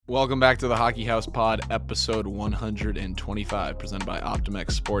Welcome back to the Hockey House Pod, episode 125, presented by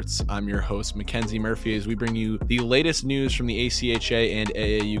Optimex Sports. I'm your host, Mackenzie Murphy, as we bring you the latest news from the ACHA and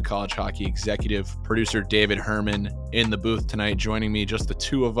AAU college hockey. Executive producer David Herman in the booth tonight, joining me, just the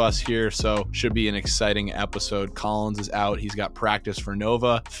two of us here, so should be an exciting episode. Collins is out. He's got practice for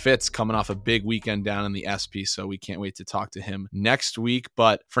Nova. Fitz coming off a big weekend down in the SP, so we can't wait to talk to him next week.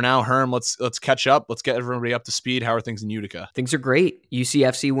 But for now, Herm, let's catch up. Let's get everybody up to speed. How are things in Utica? Things are great.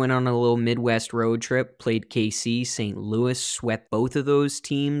 UCFC went on a little Midwest road trip, played KC, St. Louis, swept both of those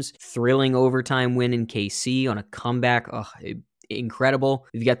teams. Thrilling overtime win in KC on a comeback. Incredible.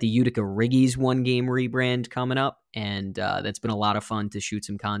 We've got the Utica Riggies one-game rebrand coming up, and that's been a lot of fun to shoot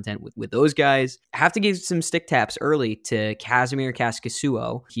some content with those guys. I have to give some stick taps early to Casimir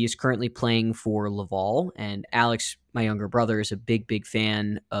Kaskisuo. He is currently playing for Laval, and Alex, my younger brother, is a big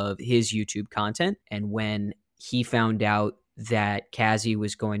fan of his YouTube content, and when he found out that Kazi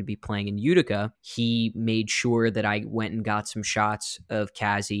was going to be playing in Utica, he made sure that I went and got some shots of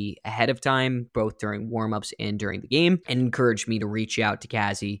Kazi ahead of time, both during warmups and during the game, and encouraged me to reach out to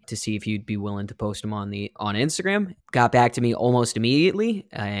Kazi to see if he'd be willing to post them on Instagram. Got back to me almost immediately,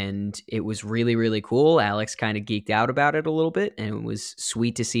 and it was really cool. Alex kind of geeked out about it a little bit, and it was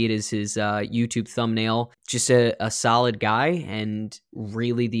sweet to see it as his YouTube thumbnail. Just a solid guy, and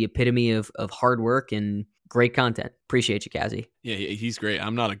really the epitome of hard work and great content. Appreciate you, Kazi. Yeah, he's great.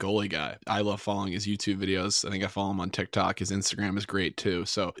 I'm not a goalie guy. I love following his YouTube videos. I think I follow him on TikTok. His Instagram is great too.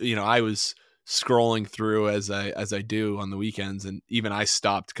 So, I was scrolling through as I do on the weekends, and even I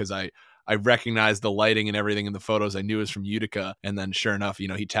stopped because I recognized the lighting and everything in the photos. I knew it was from Utica. And then sure enough,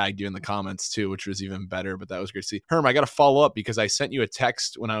 he tagged you in the comments too, which was even better, but that was great to see. Herm, I got to follow up because I sent you a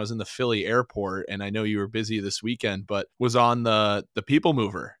text when I was in the Philly airport, and I know you were busy this weekend, but was on the People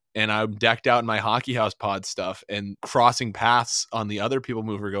Mover. And I'm decked out in my Hockey House Pod stuff, and crossing paths on the other People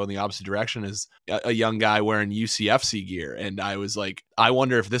Mover going the opposite direction is a young guy wearing UCFC gear. And I was like, I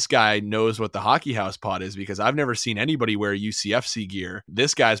wonder if this guy knows what the Hockey House Pod is, because I've never seen anybody wear UCFC gear.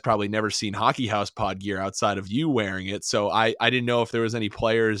 This guy's probably never seen Hockey House Pod gear outside of you wearing it. So I didn't know if there was any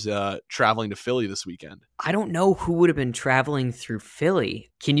players traveling to Philly this weekend. I don't know who would have been traveling through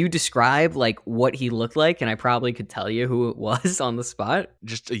Philly. Can you describe what he looked like? And I probably could tell you who it was on the spot.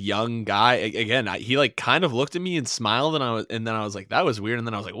 Just a young guy. Again, he kind of looked at me and smiled, and then I was like, that was weird. And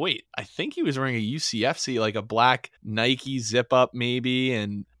then I was like, wait, I think he was wearing a UCFC, like a black Nike zip up maybe,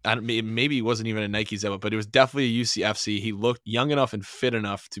 and maybe it wasn't even a Nike zip up, but it was definitely a UCFC. He looked young enough and fit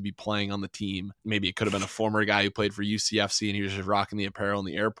enough to be playing on the team. Maybe it could have been a former guy who played for UCFC and he was just rocking the apparel in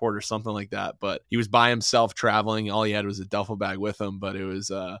the airport or something like that. But he was by himself traveling. All he had was a duffel bag with him. But it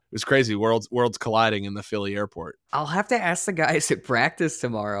was crazy. Worlds colliding in the Philly airport. I'll have to ask the guys at practice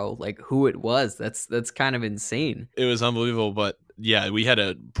tomorrow, who it was. That's kind of insane. It was unbelievable. But yeah, we had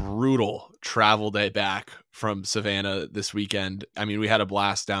a brutal travel day back from Savannah this weekend. I mean, we had a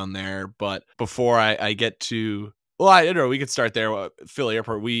blast down there, but before I get to, I don't know, we could start there. Philly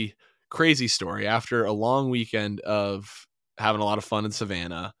airport, crazy story. After a long weekend of having a lot of fun in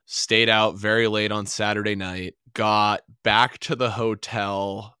Savannah, stayed out very late on Saturday night, got back to the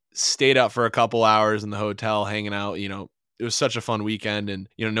hotel, stayed up for a couple hours in the hotel, hanging out, it was such a fun weekend, and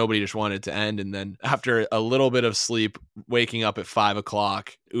nobody just wanted it to end. And then after a little bit of sleep, waking up at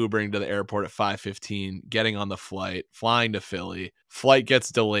 5:00, Ubering to the airport at 5:15, getting on the flight, flying to Philly. Flight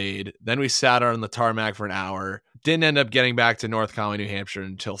gets delayed. Then we sat on the tarmac for an hour. Didn't end up getting back to North Conway, New Hampshire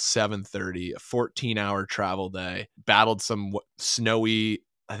until 7:30, a 14-hour travel day. Battled some snowy,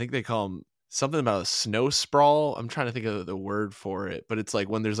 I think they call them something about a snow sprawl. I'm trying to think of the word for it, but it's like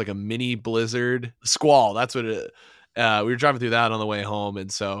when there's like a mini blizzard. Squall, that's what it is. We were driving through that on the way home, and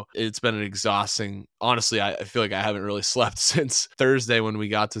so it's been an exhausting. Honestly, I feel like I haven't really slept since Thursday when we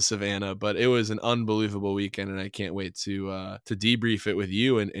got to Savannah, but it was an unbelievable weekend, and I can't wait to debrief it with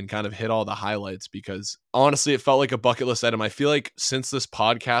you and kind of hit all the highlights, because honestly, it felt like a bucket list item. I feel like since this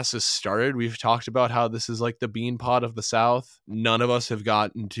podcast has started, we've talked about how this is like the bean pod of the South. None of us have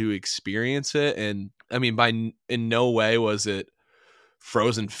gotten to experience it, and I mean, in no way was it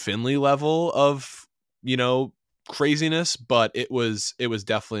Frozen Finley level of craziness, but it was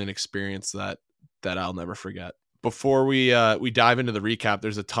definitely an experience that I'll never forget. Before we dive into the recap,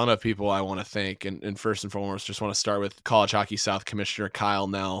 there's a ton of people I want to thank, and first and foremost, just want to start with College Hockey South Commissioner Kyle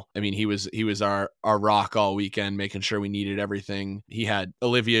Nell. I mean, he was our rock all weekend, making sure we needed everything. He had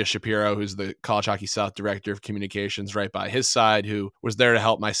Olivia Shapiro, who's the College Hockey South Director of Communications, right by his side, who was there to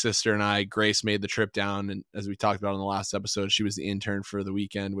help my sister and I. Grace made the trip down, and as we talked about in the last episode, she was the intern for the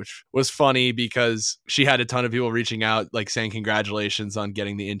weekend, which was funny because she had a ton of people reaching out, saying congratulations on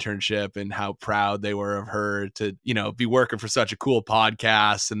getting the internship and how proud they were of her to to, be working for such a cool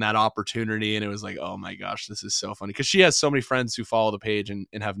podcast and that opportunity. And it was like, oh my gosh, this is so funny, because she has so many friends who follow the page and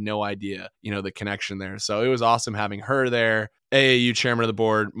have no idea, the connection there. So it was awesome having her there. AAU chairman of the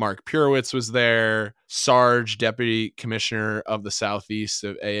board, Mark Purewitz, was there. Sarge, deputy commissioner of the Southeast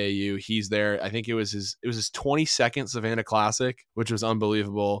of AAU, he's there. I think it was his 22nd Savannah Classic, which was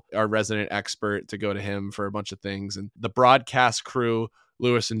unbelievable. Our resident expert, to go to him for a bunch of things. And the broadcast crew,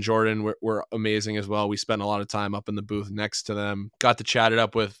 Lewis and Jordan, were amazing as well. We spent a lot of time up in the booth next to them. Got to chat it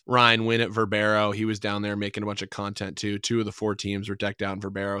up with Ryan Wynn at Verbero. He was down there making a bunch of content too. 2 of the 4 teams were decked out in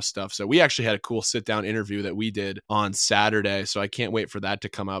Verbero stuff. So we actually had a cool sit-down interview that we did on Saturday. So I can't wait for that to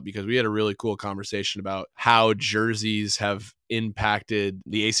come out, because we had a really cool conversation about how jerseys have impacted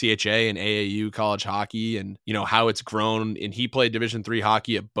the ACHA and AAU college hockey, and how it's grown. And he played Division III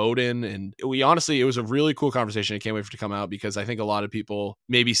hockey at Bowdoin, and it was a really cool conversation. I can't wait for it to come out, because I think a lot of people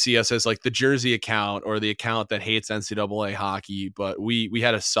maybe see us as like the jersey account or the account that hates NCAA hockey, but we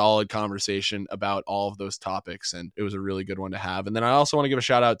had a solid conversation about all of those topics, and it was a really good one to have. And then I also want to give a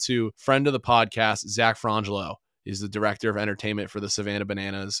shout out to friend of the podcast, Zach Frangelo. He's the director of entertainment for the Savannah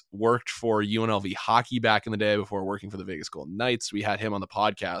Bananas, worked for UNLV hockey back in the day before working for the Vegas Golden Knights. We had him on the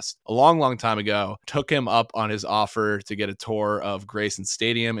podcast a long, long time ago, took him up on his offer to get a tour of Grayson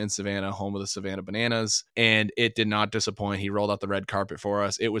Stadium in Savannah, home of the Savannah Bananas, and it did not disappoint. He rolled out the red carpet for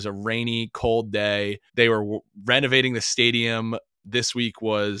us. It was a rainy, cold day. They were renovating the stadium. This week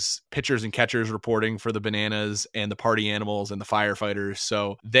was pitchers and catchers reporting for the Bananas and the party animals and the firefighters.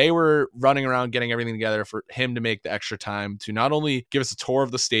 So they were running around getting everything together for him to make the extra time to not only give us a tour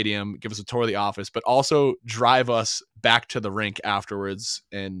of the stadium, give us a tour of the office, but also drive us back to the rink afterwards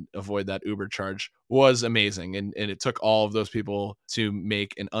and avoid that Uber charge. Was amazing. And it took all of those people to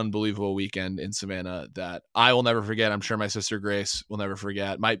make an unbelievable weekend in Savannah that I will never forget. I'm sure my sister Grace will never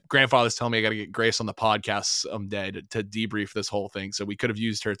forget. My grandfather's telling me I got to get Grace on the podcast someday to debrief this whole thing. So we could have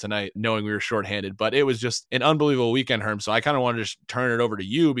used her tonight knowing we were shorthanded, but it was just an unbelievable weekend, Herm. So I kind of wanted to just turn it over to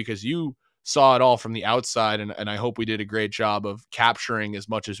you, because you saw it all from the outside. And I hope we did a great job of capturing as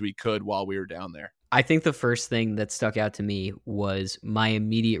much as we could while we were down there. I think the first thing that stuck out to me was my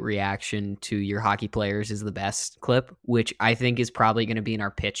immediate reaction to "Your Hockey Players is the Best" clip, which I think is probably going to be in our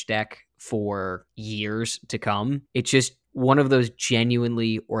pitch deck for years to come. It's just one of those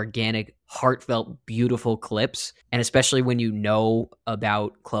genuinely organic, heartfelt, beautiful clips. And especially when you know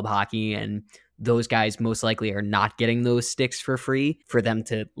about club hockey and those guys most likely are not getting those sticks for free, for them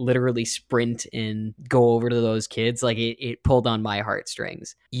to literally sprint and go over to those kids, like it pulled on my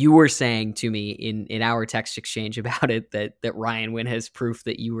heartstrings. You were saying to me in our text exchange about it that Ryan Wynn has proof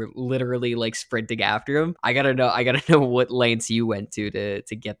that you were literally like sprinting after him. I gotta know what lengths you went to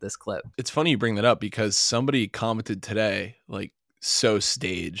get this clip. It's funny you bring that up, because somebody commented today, like, so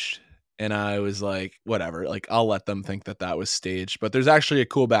staged. And I was like, whatever, like, I'll let them think that was staged. But there's actually a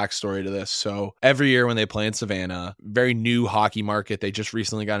cool backstory to this. So every year when they play in Savannah, very new hockey market, they just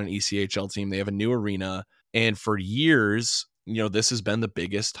recently got an ECHL team. They have a new arena. And for years, this has been the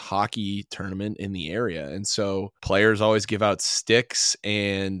biggest hockey tournament in the area. And so players always give out sticks,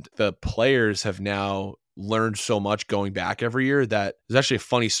 and the players have now learned so much going back every year that there's actually a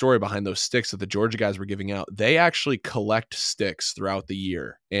funny story behind those sticks that the Georgia guys were giving out. They actually collect sticks throughout the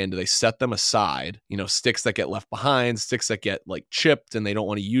year, and they set them aside, sticks that get left behind, sticks that get like chipped and they don't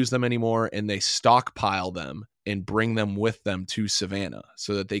want to use them anymore. And they stockpile them and bring them with them to Savannah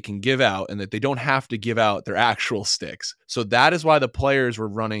so that they can give out, and that they don't have to give out their actual sticks. So that is why the players were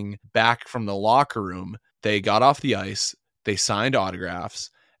running back from the locker room. They got off the ice, they signed autographs,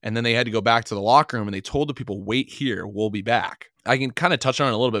 and then they had to go back to the locker room, and they told the people, wait here, we'll be back. I can kind of touch on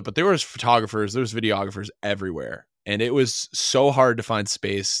it a little bit, but there was photographers, there was videographers everywhere. And it was so hard to find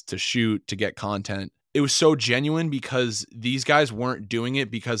space to shoot, to get content. It was so genuine, because these guys weren't doing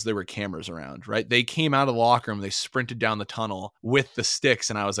it because there were cameras around, right? They came out of the locker room, they sprinted down the tunnel with the sticks,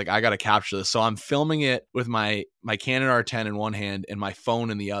 and I was like, I got to capture this. So I'm filming it with my Canon R10 in one hand and my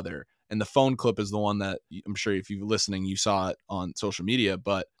phone in the other. And the phone clip is the one that I'm sure if you're listening, you saw it on social media,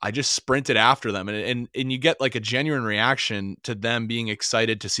 but I just sprinted after them. And you get like a genuine reaction to them being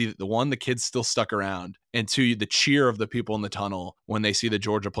excited to see that the kids still stuck around, and to the cheer of the people in the tunnel when they see the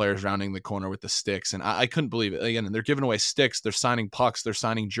Georgia players rounding the corner with the sticks. And I couldn't believe it. Again, they're giving away sticks. They're signing pucks. They're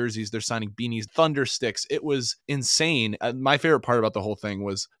signing jerseys. They're signing beanies, Thunder sticks. It was insane. My favorite part about the whole thing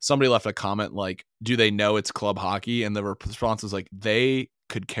was somebody left a comment like, do they know it's club hockey? And the response was like, they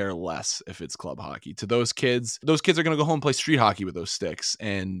could care less if it's club hockey. To those kids are going to go home and play street hockey with those sticks,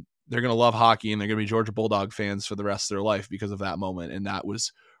 and they're going to love hockey, and they're going to be Georgia Bulldog fans for the rest of their life because of that moment. And that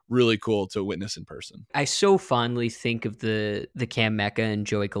was really cool to witness in person. I so fondly think of the Cam Mecca and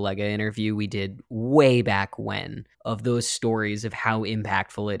Joey Collega interview we did way back when, of those stories of how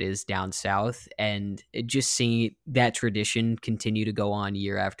impactful it is down south, and just seeing that tradition continue to go on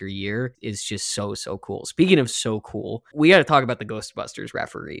year after year is just so cool. Speaking of so cool, we got to talk about the Ghostbusters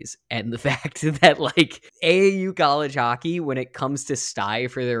referees and the fact that like AAU college hockey, when it comes to style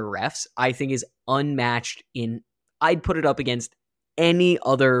for their refs, I think is unmatched in, I'd put it up against any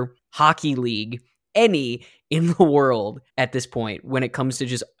other hockey league, any in the world at this point, when it comes to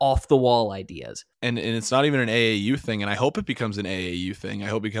just off the wall ideas. And it's not even an AAU thing. And I hope it becomes an AAU thing. I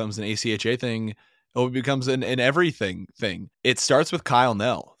hope it becomes an ACHA thing. I hope it becomes an everything thing. It starts with Kyle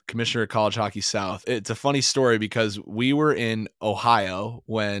Nell, commissioner of College Hockey South. It's a funny story because we were in Ohio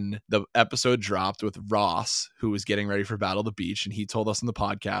when the episode dropped with Ross, who was getting ready for Battle of the Beach. And he told us in the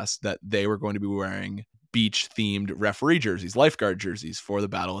podcast that they were going to be wearing beach themed referee jerseys, lifeguard jerseys for the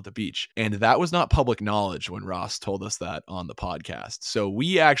Battle at the Beach. And that was not public knowledge when Ross told us that on the podcast. So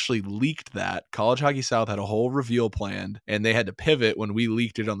we actually leaked that. College Hockey South had a whole reveal planned and they had to pivot when we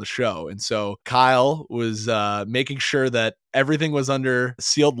leaked it on the show. And so Kyle was making sure that everything was under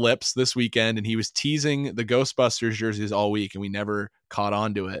sealed lips this weekend, and he was teasing the Ghostbusters jerseys all week, and we never caught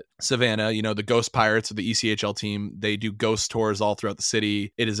on to it. Savannah, the Ghost Pirates of the ECHL team, they do ghost tours all throughout the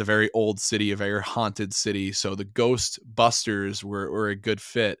city. It is a very old city, a very haunted city. So the Ghostbusters were a good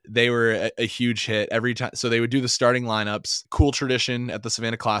fit. They were a huge hit every time. So they would do the starting lineups. Cool tradition at the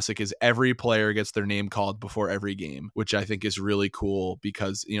Savannah Classic is every player gets their name called before every game, which I think is really cool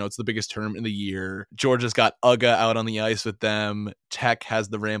because, it's the biggest tournament of the year. Georgia's got UGA out on the ice with them. Tech has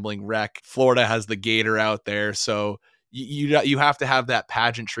the Rambling Wreck. Florida has the Gator out there. So you have to have that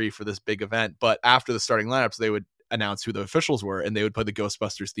pageantry for this big event. But after the starting lineups, they would announce who the officials were, and they would play the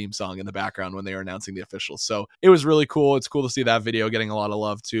Ghostbusters theme song in the background when they were announcing the officials. So it was really cool. It's cool to see that video getting a lot of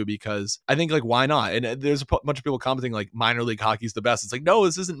love too, because I think why not? And there's a bunch of people commenting minor league hockey is the best. It's no,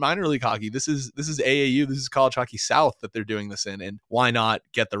 this isn't minor league hockey. This is AAU. This is College Hockey South that they're doing this in, and why not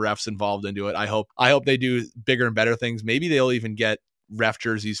get the refs involved into it? I hope they do bigger and better things. Maybe they'll even get ref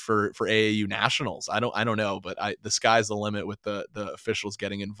jerseys for AAU nationals. I don't know, but the sky's the limit with the officials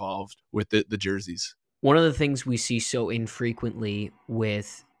getting involved with the jerseys. One of the things we see so infrequently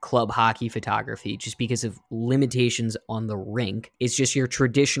with club hockey photography, just because of limitations on the rink, is just your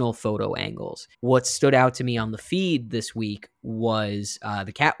traditional photo angles. What stood out to me on the feed this week was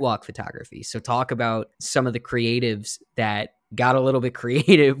the catwalk photography. So talk about some of the creatives that got a little bit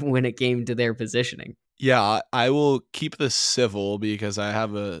creative when it came to their positioning. Yeah, I will keep this civil because I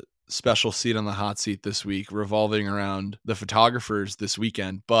have a special seat on the hot seat this week revolving around the photographers this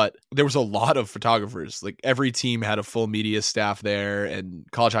weekend. But there was a lot of photographers. Every team had a full media staff there, and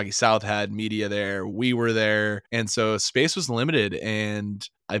College Hockey South had media there. We were there. And so space was limited. And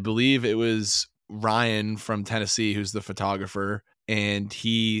I believe it was Ryan from Tennessee who's the photographer. And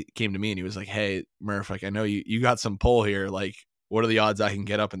he came to me and he was like, "Hey, Murph, I know you got some pull here. What are the odds I can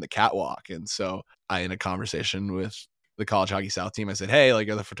get up in the catwalk?" And so in a conversation with the College Hockey South team, I said, "Hey, are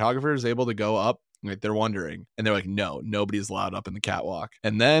the photographers able to go up?" They're wondering. And they're like, "No, nobody's allowed up in the catwalk."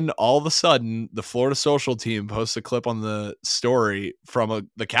 And then all of a sudden, the Florida Social team posts a clip on the story from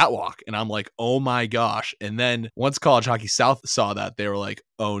the catwalk. And I'm like, oh my gosh. And then once College Hockey South saw that, they were like,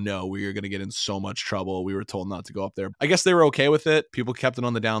 "Oh no, we are going to get in so much trouble. We were told not to go up there." I guess they were okay with it. People kept it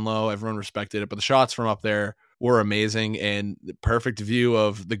on the down low. Everyone respected it. But the shots from up there were amazing, and the perfect view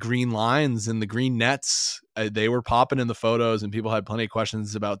of the green lines and the green nets. They were popping in the photos, and people had plenty of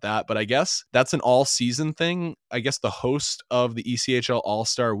questions about that. But I guess that's an all-season thing. I guess the host of the ECHL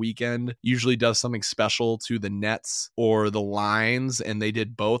All-Star Weekend usually does something special to the nets or the lines, and they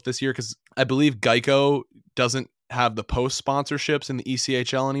did both this year because I believe Geico doesn't have the post sponsorships in the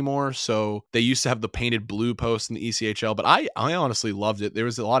ECHL anymore. So they used to have the painted blue posts in the ECHL, but I honestly loved it. There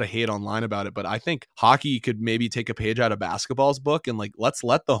was a lot of hate online about it, but I think hockey could maybe take a page out of basketball's book and let's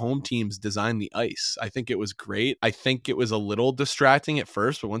let the home teams design the ice. I think it was great. I think it was a little distracting at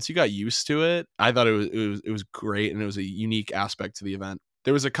first, but once you got used to it, I thought it was great, and it was a unique aspect to the event.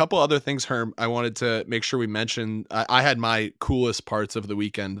 There was a couple other things, Herm, I wanted to make sure we mentioned. I had my coolest parts of the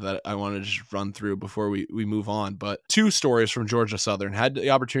weekend that I wanted to just run through before we move on. But two stories from Georgia Southern. Had the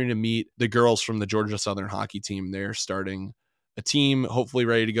opportunity to meet the girls from the Georgia Southern hockey team. They're starting a team, hopefully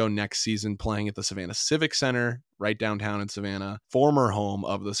ready to go next season, playing at the Savannah Civic Center, right downtown in Savannah, former home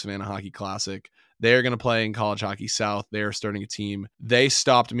of the Savannah Hockey Classic. They're going to play in College Hockey South. They're starting a team. They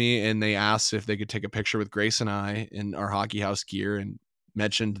stopped me and they asked if they could take a picture with Grace and I in our hockey house gear, and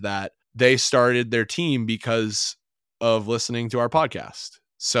mentioned that they started their team because of listening to our podcast.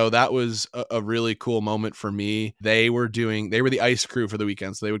 So that was a really cool moment for me. They were the ice crew for the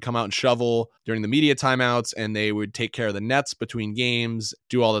weekend. So they would come out and shovel during the media timeouts, and they would take care of the nets between games,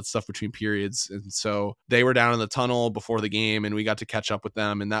 do all that stuff between periods. And so they were down in the tunnel before the game, and we got to catch up with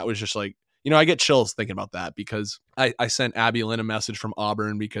them. And that was just like, I get chills thinking about that, because I sent Abby Lynn a message from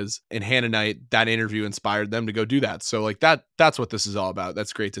Auburn, because in Hannah Night, that interview inspired them to go do that. So like that's what this is all about.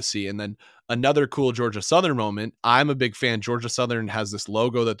 That's great to see. And then another cool Georgia Southern moment. I'm a big fan. Georgia Southern has this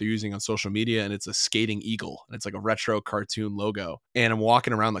logo that they're using on social media, and it's a skating eagle. And it's like a retro cartoon logo. And I'm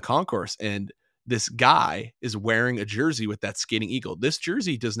walking around the concourse, and this guy is wearing a jersey with that skating eagle. This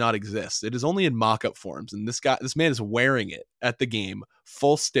jersey does not exist. It is only in mock-up forms. And this man is wearing it at the game,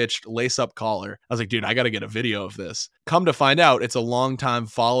 full stitched lace-up collar. I was like, dude, I got to get a video of this. Come to find out, it's a longtime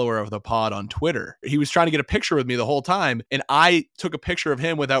follower of the pod on Twitter. He was trying to get a picture with me the whole time, and I took a picture of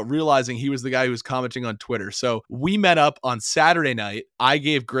him without realizing he was the guy who was commenting on Twitter. So we met up on Saturday night. I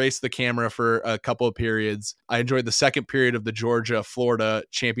gave Grace the camera for a couple of periods. I enjoyed the second period of the Georgia-Florida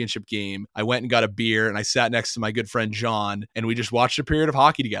championship game. I went and got a beer, and I sat next to my good friend John, and we just watched a period of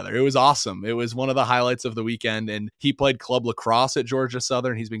hockey together. It was awesome. It was one of the highlights of the weekend, and he played club lacrosse at Georgia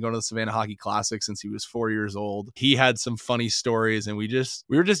Southern. He's been going to the Savannah Hockey Classic since he was 4 years old. He had some funny stories, and we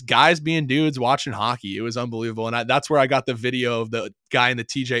were just guys being dudes watching hockey. It was unbelievable. And that's where I got the video of the guy in the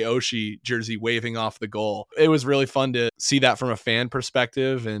TJ Oshie jersey waving off the goal. It was really fun to see that from a fan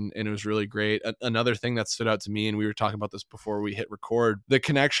perspective, and it was really great. Another thing that stood out to me, and we were talking about this before we hit record, the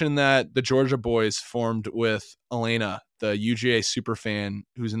connection that the Georgia boys formed with Elena, the UGA superfan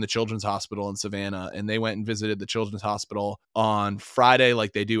who's in the Children's Hospital in Savannah, and they went and visited the Children's Hospital on Friday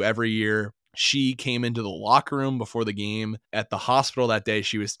like they do every year. She came into the locker room before the game at the hospital that day.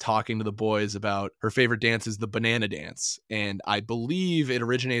 She was talking to the boys about her favorite dance is the banana dance. And I believe it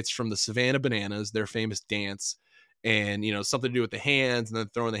originates from the Savannah Bananas, their famous dance. And, something to do with the hands and then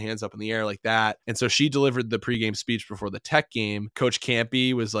throwing the hands up in the air like that. And so she delivered the pregame speech before the Tech game. Coach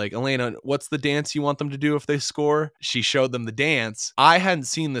Campy was like, Elena, what's the dance you want them to do if they score? She showed them the dance. I hadn't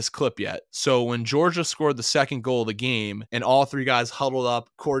seen this clip yet. So when Georgia scored the second goal of the game and all three guys huddled up,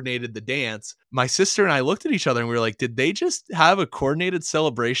 coordinated the dance, my sister and I looked at each other and we were like, did they just have a coordinated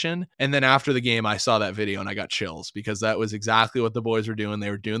celebration? And then after the game, I saw that video and I got chills, because that was exactly what the boys were doing. They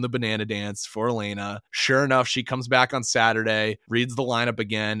were doing the banana dance for Elena. Sure enough, she comes back on Saturday, reads the lineup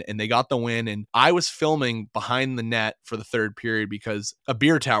again, and they got the win. And I was filming behind the net for the third period because a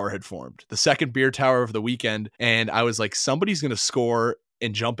beer tower had formed, the second beer tower of the weekend. And I was like, somebody's going to score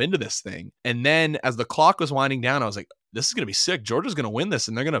and jump into this thing. And then as the clock was winding down, I was like, this is going to be sick. Georgia's going to win this,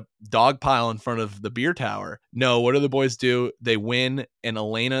 and they're going to dogpile in front of the beer tower. No, what do the boys do? They win, and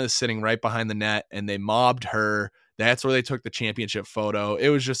Elena is sitting right behind the net, and they mobbed her. That's where they took the championship photo. It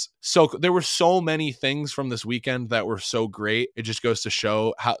was just there were so many things from this weekend that were so great. It just goes to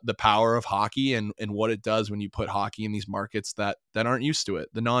show how the power of hockey and what it does when you put hockey in these markets that aren't used to it,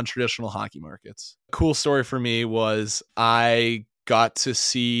 the non-traditional hockey markets. Cool story for me was I got to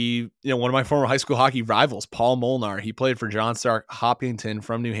see, one of my former high school hockey rivals, Paul Molnar. He played for John Stark Hopkinton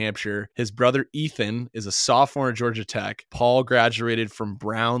from New Hampshire. His brother Ethan is a sophomore at Georgia Tech. Paul graduated from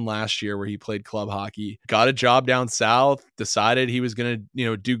Brown last year, where he played club hockey, got a job down south, decided he was going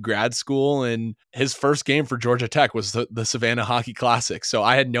to, do grad school. And his first game for Georgia Tech was the Savannah Hockey Classic. So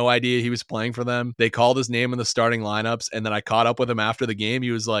I had no idea he was playing for them. They called his name in the starting lineups. And then I caught up with him after the game.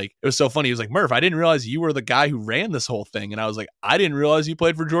 He was like, it was so funny. He was like, Murph, I didn't realize you were the guy who ran this whole thing. And I was like, I didn't realize you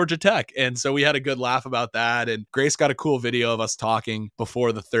played for Georgia Tech. And so we had a good laugh about that. And Grace got a cool video of us talking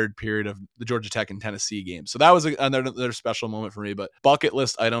before the third period of the Georgia Tech and Tennessee game. So that was another special moment for me. But bucket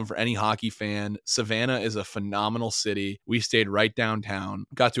list item for any hockey fan, Savannah is a phenomenal city. We stayed right downtown,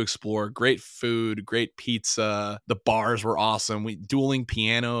 got to explore great food, great pizza. The bars were awesome. Dueling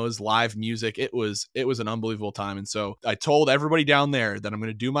pianos, live music. It was an unbelievable time. And so I told everybody down there that I'm going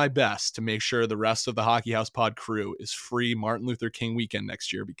to do my best to make sure the rest of the Hockey House Pod crew is free Martin Luther King weekend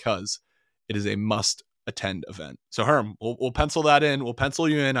next year, because it is a must attend event. So Herm, we'll pencil that in. We'll pencil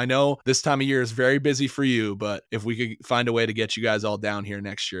you in. I know this time of year is very busy for you, but if we could find a way to get you guys all down here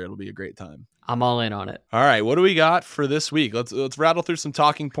next year, it'll be a great time. I'm all in on it. All right, what do we got for this week? Let's rattle through some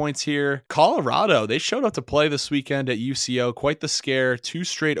talking points here. Colorado, they showed up to play this weekend at UCO. Quite the scare. 2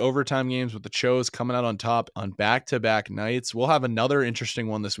 straight overtime games with the Chos coming out on top on back-to-back nights. We'll have another interesting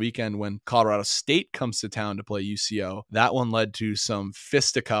one this weekend when Colorado State comes to town to play UCO. That one led to some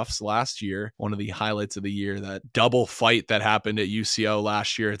fisticuffs last year. One of the highlights of the year, that double fight that happened at UCO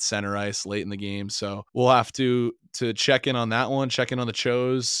last year at center ice late in the game. So we'll have to to check in on that one, check in on the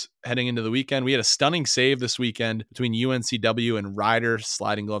Chos heading into the weekend. We had a stunning save this weekend between UNCW and Ryder,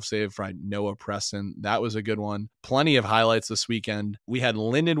 sliding glove save by Noah Preston. That was a good one. Plenty of highlights this weekend. We had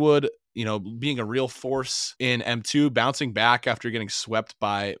Lindenwood, being a real force in M2, bouncing back after getting swept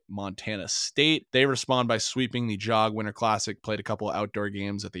by Montana State. They respond by sweeping the Jog Winter Classic, played a couple of outdoor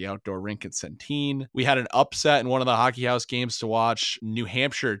games at the outdoor rink at Centene. We had an upset in one of the Hockey House games to watch. New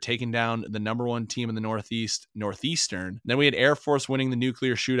Hampshire taking down the number one team in the Northeast, Northeastern. Then we had Air Force winning the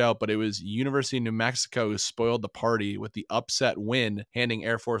nuclear shootout, but it was University of New Mexico who spoiled the party with the upset win, handing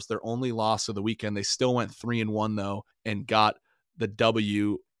Air Force their only loss of the weekend. They still went 3-1 though, and got the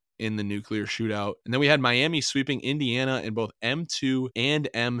W in the nuclear shootout. And then we had Miami sweeping Indiana in both M2 and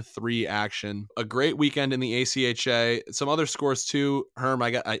M3 action. A great weekend in the ACHA. Some other scores too. Herm,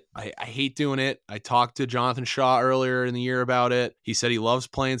 I hate doing it. I talked to Jonathan Shaw earlier in the year about it. He said he loves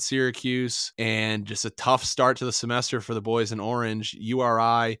playing Syracuse, and just a tough start to the semester for the boys in orange.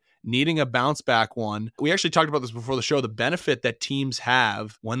 URI needing a bounce back one. We actually talked about this before the show, the benefit that teams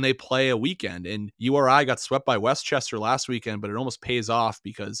have when they play a weekend. And URI got swept by Westchester last weekend, but it almost pays off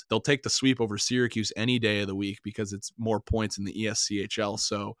because they'll take the sweep over Syracuse any day of the week because it's more points in the ESCHL.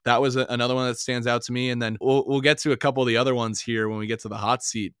 So that was another one that stands out to me. And then we'll get to a couple of the other ones here when we get to the hot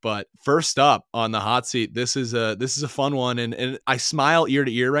seat. But first up on the hot seat, this is a fun one. And I smile ear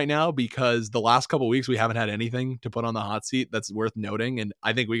to ear right now because the last couple of weeks we haven't had anything to put on the hot seat that's worth noting. And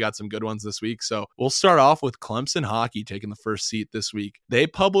I think we got some good ones this week. So we'll start off with Clemson hockey taking the first seat this week. They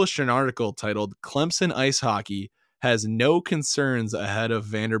published an article titled "Clemson Ice Hockey Has No Concerns Ahead of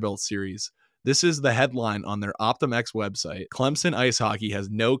Vanderbilt Series." This is the headline on their OptumX website. Clemson Ice Hockey has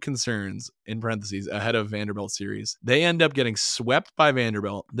no concerns, in parentheses, ahead of Vanderbilt Series. They end up getting swept by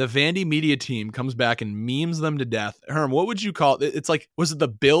Vanderbilt. The Vandy media team comes back and memes them to death. Herm, what would you call it? It's like, was it the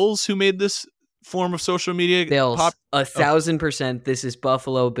Bills who made this form of social media? Bills. 1,000%. This is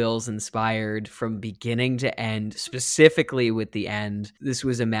Buffalo Bills inspired from beginning to end, specifically with the end. This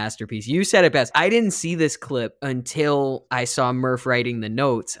was a masterpiece. You said it best. I didn't see this clip until I saw Murph writing the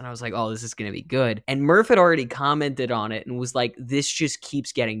notes, and I was like, oh, this is going to be good. And Murph had already commented on it and was like, this just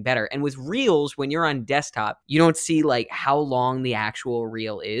keeps getting better. And with reels, when you're on desktop, you don't see like how long the actual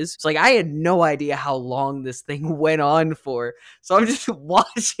reel is. It's like, I had no idea how long this thing went on for. So I'm just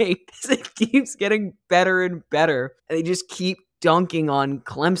watching as it keeps getting better and better. And they just keep dunking on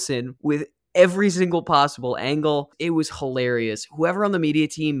Clemson with every single possible angle. It was hilarious. Whoever on the media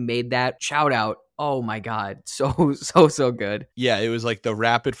team made that, shout out. Oh my God. So good. Yeah, it was like the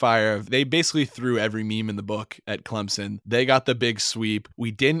rapid fire of, they basically threw every meme in the book at Clemson. They got the big sweep.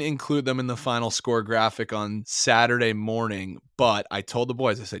 We didn't include them in the final score graphic on Saturday morning, but I told the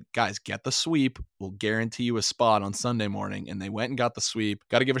boys, I said, guys, get the sweep. We'll guarantee you a spot on Sunday morning. And they went and got the sweep.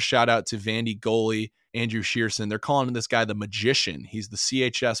 Got to give a shout out to Vandy goalie Andrew Shearson. They're calling this guy the Magician. He's the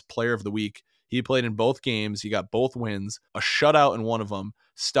CHS Player of the Week. He played in both games. He got both wins, a shutout in one of them,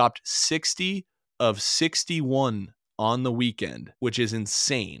 stopped 60 of 61 on the weekend, which is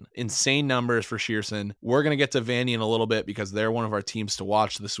insane. Insane numbers for Shearson. We're going to get to Vandy in a little bit because they're one of our teams to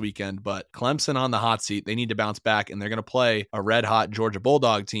watch this weekend, but Clemson on the hot seat. They need to bounce back, and they're going to play a red-hot Georgia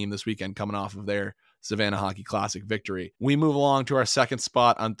Bulldog team this weekend coming off of their Savannah Hockey Classic victory. We move along to our second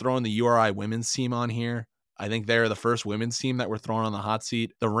spot. I'm throwing the URI women's team on here. I think they're the first women's team that we're throwing on the hot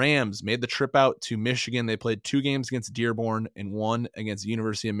seat. The Rams made the trip out to Michigan. They played 2 games against Dearborn and 1 against the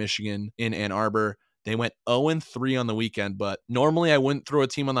University of Michigan in Ann Arbor. They went 0-3 on the weekend, but normally I wouldn't throw a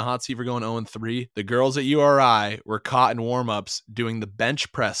team on the hot seat for going 0-3. The girls at URI were caught in warmups doing the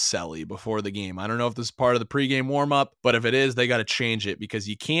bench press celly before the game. I don't know if this is part of the pregame warmup, but if it is, they got to change it because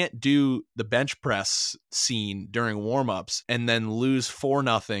you can't do the bench press scene during warmups and then lose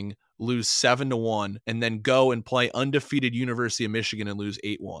 4-0, lose 7-1, and then go and play undefeated University of Michigan and lose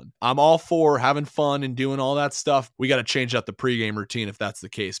 8-1. I'm all for having fun and doing all that stuff. We got to change up the pregame routine if that's the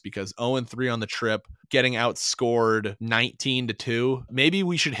case, because 0-3 on the trip, getting outscored 19-2. Maybe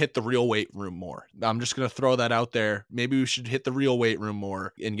we should hit the real weight room more. I'm just going to throw that out there. Maybe we should hit the real weight room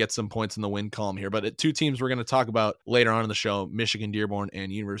more and get some points in the win column here. But 2 teams we're going to talk about later on in the show, Michigan Dearborn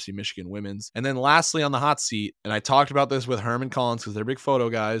and University of Michigan women's. And then lastly on the hot seat, and I talked about this with Herman Collins because they're big photo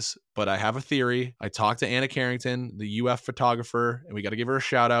guys, but I have a theory. I talked to Anna Carrington, the UF photographer, and we got to give her a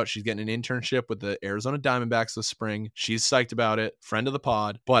shout out. She's getting an internship with the Arizona Diamondbacks this spring. She's psyched about it. Friend of the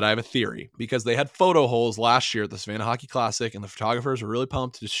pod. But I have a theory because they had photo holes last year at the Savannah Hockey Classic, and the photographers were really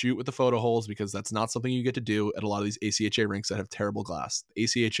pumped to shoot with the photo holes because that's not something you get to do at a lot of these ACHA rinks that have terrible glass. The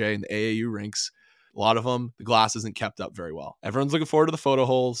ACHA and the AAU rinks, A lot of them, the glass isn't kept up very well. Everyone's looking forward to the photo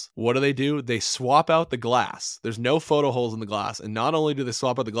holes. What do? They swap out the glass. There's no photo holes in the glass. And not only do they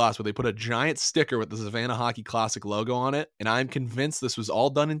swap out the glass, but they put a giant sticker with the Savannah Hockey Classic logo on it. And I'm convinced this was all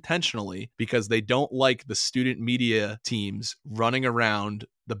done intentionally because they don't like the student media teams running around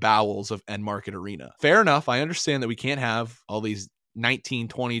the bowels of End Market Arena. Fair enough. I understand that we can't have all these 19,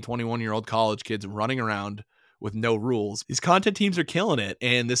 20, 21-year-old college kids running around with no rules. These content teams are killing it,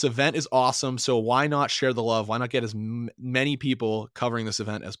 and this event is awesome, so why not share the love? Why not get as many people covering this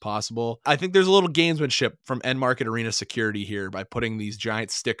event as possible? I think there's a little gamesmanship from End Market Arena security here by putting these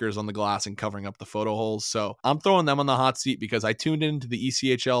giant stickers on the glass and covering up the photo holes, so I'm throwing them on the hot seat because I tuned into the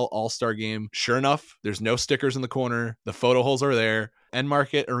ECHL All-Star game. Sure enough, there's no stickers in the corner. The photo holes are there. End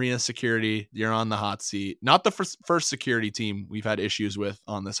Market Arena security, you're on the hot seat. Not the first security team we've had issues with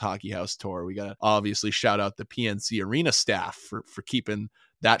on this Hockey House tour. We got to obviously shout out the PNC Arena staff for keeping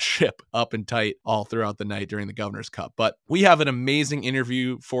that ship up and tight all throughout the night during the Governor's Cup. But we have an amazing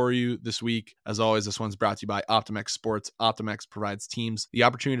interview for you this week. As always, this one's brought to you by OptimX Sports. OptimX provides teams the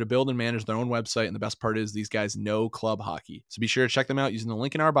opportunity to build and manage their own website. And the best part is these guys know club hockey. So be sure to check them out using the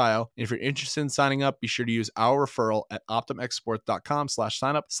link in our bio. And if you're interested in signing up, be sure to use our referral at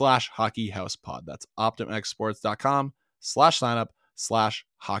optimxsports.com/signup/hockeyhousepod. That's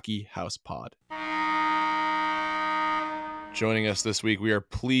optimxsports.com/signup/hockeyhousepod. Joining us this week, we are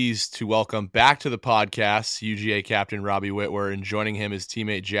pleased to welcome back to the podcast UGA captain Robby Witwer, and joining him is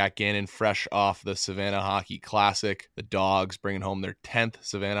teammate Jack Gannon, fresh off the Savannah Hockey Classic. The Dogs bringing home their 10th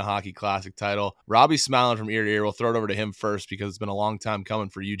Savannah Hockey Classic title. Robby's smiling from ear to ear. We'll throw it over to him first because it's been a long time coming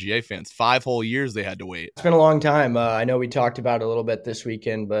for UGA fans. 5 whole years they had to wait. It's been a long time. I know we talked about it a little bit this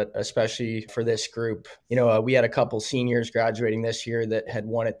weekend, but especially for this group, we had a couple seniors graduating this year that had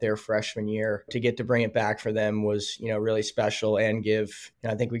won it their freshman year. To get to bring it back for them was, really special and give,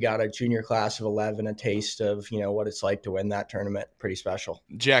 I think we got a junior class of 11 a taste of, what it's like to win that tournament. Pretty special.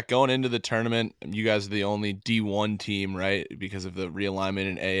 Jack, going into the tournament, you guys are the only D1 team, right? Because of the realignment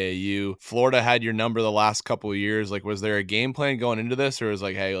in AAU. Florida had your number the last couple of years. Like, was there a game plan going into this, or was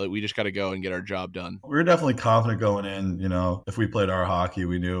like, hey, we just got to go and get our job done? We were definitely confident going in. If we played our hockey,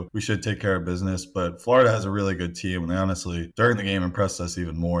 we knew we should take care of business. But Florida has a really good team, and they honestly, during the game, impressed us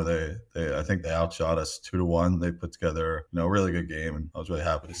even more. I think they outshot us 2-1. They put together, a really good game, and I was really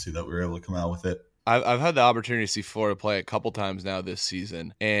happy to see that we were able to come out with it. I've had the opportunity to see Florida play a couple times now this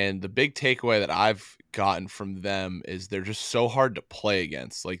season, and the big takeaway that I've gotten from them is they're just so hard to play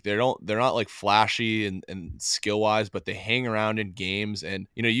against. Like they're not like flashy and skill wise, but they hang around in games. And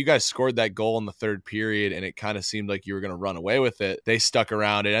you guys scored that goal in the third period, and it kind of seemed like you were going to run away with it. They stuck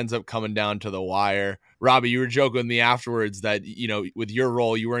around. It ends up coming down to the wire. Robby, you were joking with me afterwards that, with your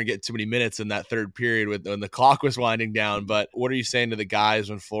role, you weren't getting too many minutes in that third period when the clock was winding down. But what are you saying to the guys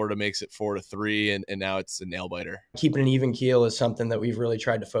when Florida makes it 4-3 and now it's a nail biter? Keeping an even keel is something that we've really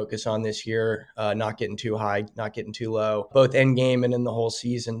tried to focus on this year, not getting too high, not getting too low, both end game and in the whole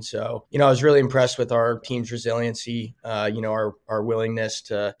season. So, I was really impressed with our team's resiliency, our willingness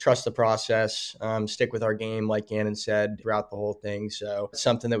to trust the process, stick with our game, like Gannon said, throughout the whole thing. So it's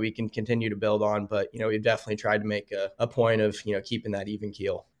something that we can continue to build on, but, we've definitely tried to make a point of, keeping that even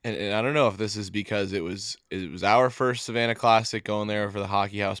keel. And I don't know if this is because it was our first Savannah Classic going there for the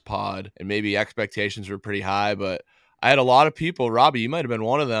Hockey House pod, and maybe expectations were pretty high, but I had a lot of people, Robby, you might have been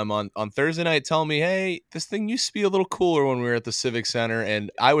one of them, on Thursday night telling me, hey, this thing used to be a little cooler when we were at the Civic Center,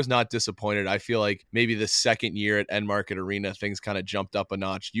 and I was not disappointed. I feel like maybe the second year at End Market Arena, things kind of jumped up a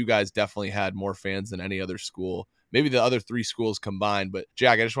notch. You guys definitely had more fans than any other school. Maybe the other 3 schools combined. But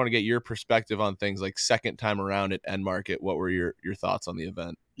Jack, I just want to get your perspective on things like second time around at End Market. What were your thoughts on the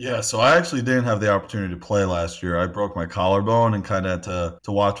event? Yeah, so I actually didn't have the opportunity to play last year. I broke my collarbone and kind of had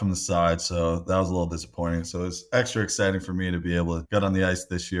to watch from the side, so that was a little disappointing. So it's extra exciting for me to be able to get on the ice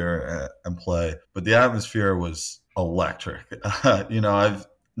this year and play. But the atmosphere was electric. I've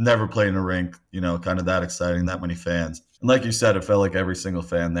never played in a rink, kind of that exciting, that many fans. And like you said, it felt like every single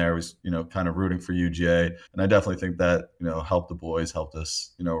fan there was, kind of rooting for UGA. And I definitely think that, helped the boys, helped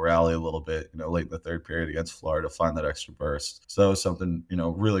us, rally a little bit, late in the third period against Florida, find that extra burst. So it was something,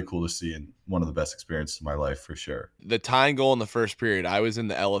 really cool to see, and one of the best experiences of my life for sure. The tying goal in the first period, I was in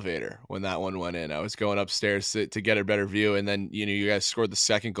the elevator when that one went in. I was going upstairs to get a better view. And then, you guys scored the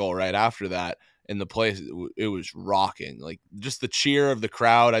second goal right after that. In the place, it was rocking. Like just the cheer of the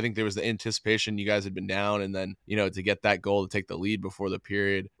crowd. I think there was the anticipation you guys had been down, and then to get that goal to take the lead before the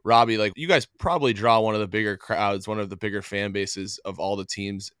period. Robby, like you guys probably draw one of the bigger crowds, one of the bigger fan bases of all the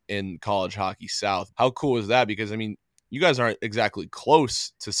teams in college hockey South. How cool is that? Because you guys aren't exactly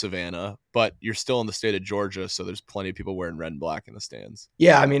close to Savannah, but you're still in the state of Georgia, so there's plenty of people wearing red and black in the stands.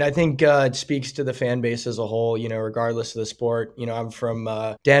 Yeah, I mean, I think it speaks to the fan base as a whole, regardless of the sport. I'm from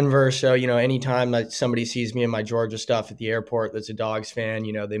Denver, so, anytime that somebody sees me in my Georgia stuff at the airport that's a Dogs fan,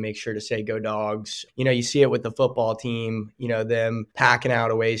 they make sure to say go Dogs. You see it with the football team, them packing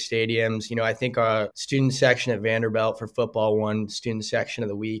out away stadiums. I think our student section at Vanderbilt for football won student section of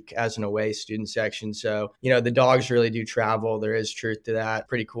the week as an away student section. So, the Dogs really do travel. There is truth to that.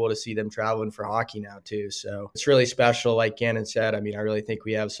 Pretty cool to see them traveling for hockey now too. So it's really special. Like Gannon said, I mean, I really think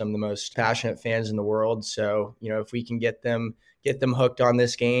we have some of the most passionate fans in the world. So, if we can get them hooked on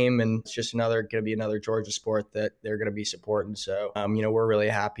this game, and it's just going to be another Georgia sport that they're going to be supporting. So, we're really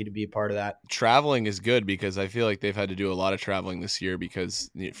happy to be a part of that. Traveling is good because I feel like they've had to do a lot of traveling this year because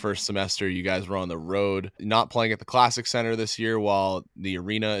the first semester you guys were on the road, not playing at the Classic Center this year while the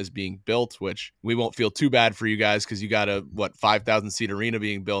arena is being built, which we won't feel too bad for you guys because you got a 5,000 seat arena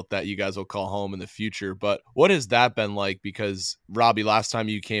being built that you guys will call home in the future. But what has that been like? Because Robby, last time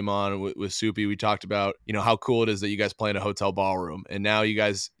you came on with Soupy, we talked about, how cool it is that you guys play in a hotel ballroom. And now you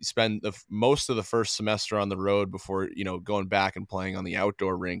guys spend most of the first semester on the road before, going back and playing on the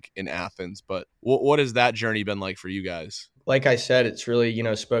outdoor rink in Athens. But what has that journey been like for you guys? Like I said, it's really,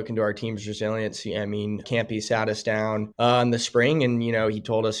 spoken to our team's resiliency. I mean, Campy sat us down in the spring and, he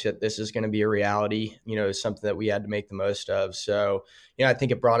told us that this is going to be a reality, something that we had to make the most of. So, I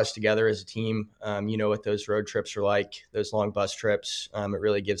think it brought us together as a team. What those road trips are like, those long bus trips. It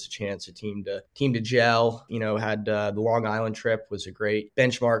really gives a chance a team to gel. Had the Long Island trip was a great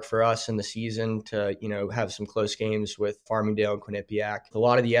benchmark for us in the season to, have some close games with Farmingdale and Quinnipiac. A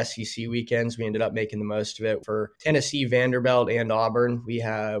lot of the SEC weekends, we ended up making the most of it. For Tennessee, Vanderbilt, and Auburn, we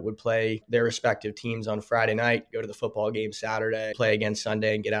would play their respective teams on Friday night, go to the football game Saturday, play again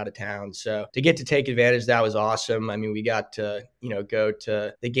Sunday, and get out of town. So to get to take advantage, that was awesome. I mean, we got to, go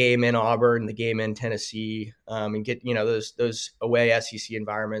to the game in Auburn, the game in Tennessee, and get, those away SEC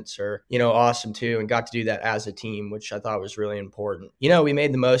environments are, awesome too. And got to do that as a team, which I thought was really important. We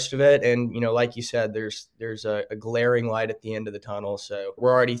made the most of it. And, like you said, there's a glaring light at the end of the tunnel. So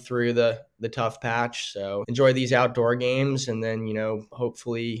we're already through the tough patch. So enjoy these outdoor games. And then,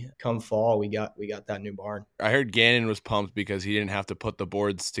 hopefully come fall, we got that new barn. I heard Gannon was pumped because he didn't have to put the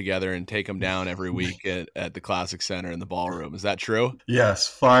boards together and take them down every week at the Classic Center in the ballroom. Is that true? Yes,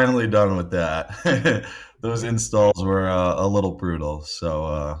 finally done with that. Those installs were a little brutal,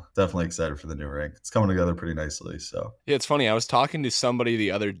 so definitely excited for the new rink. It's coming together pretty nicely. So yeah, it's funny. I was talking to somebody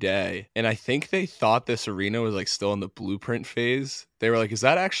the other day, and I think they thought this arena was still in the blueprint phase. They were like, "Is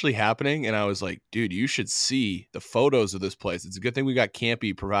that actually happening?" And I was like, "Dude, you should see the photos of this place. It's a good thing we got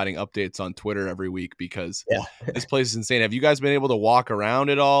Campy providing updates on Twitter every week because this place is insane." Have you guys been able to walk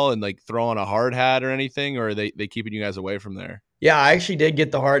around at all and throw on a hard hat or anything, or are they keeping you guys away from there? Yeah, I actually did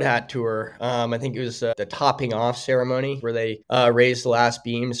get the hard hat tour. I think it was the topping off ceremony where they raised the last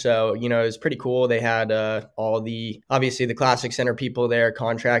beam. So, it was pretty cool. They had obviously the Classic Center people there,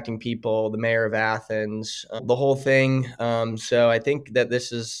 contracting people, the mayor of Athens, the whole thing. So I think that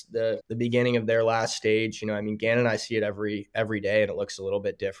this is the beginning of their last stage. Gannon and I see it every day, and it looks a little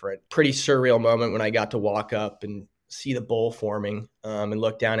bit different. Pretty surreal moment when I got to walk up and see the bowl forming and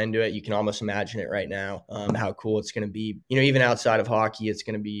look down into it. You can almost imagine it right now, how cool it's going to be. Even outside of hockey, it's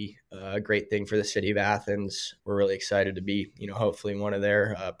going to be a great thing for the city of Athens. We're really excited to be, hopefully one of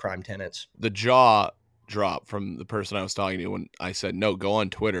their prime tenants. The jaw drop from the person I was talking to when I said, no, go on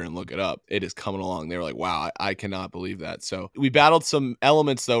Twitter and look it up. It is coming along. They were like, wow, I cannot believe that. So we battled some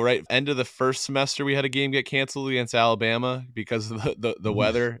elements though, right? End of the first semester, we had a game get canceled against Alabama because of the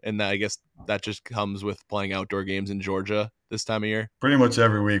weather. And I guess that just comes with playing outdoor games in Georgia this time of year. Pretty much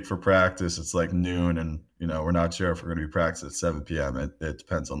every week for practice, it's noon and, we're not sure if we're going to be practicing at 7 p.m. It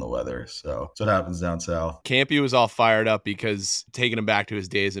depends on the weather. So that's what happens down south. Campy was all fired up because taking him back to his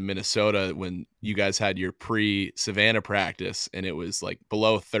days in Minnesota when you guys had your pre-Savannah practice and it was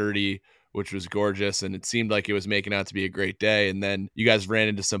below 30, which was gorgeous. And it seemed like it was making out to be a great day. And then you guys ran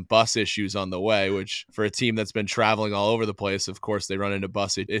into some bus issues on the way, which for a team that's been traveling all over the place, of course, they run into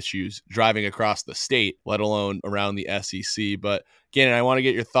bus issues driving across the state, let alone around the SEC. But Gannon, I want to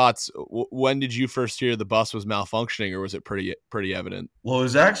get your thoughts. When did you first hear the bus was malfunctioning, or was it pretty evident? Well, it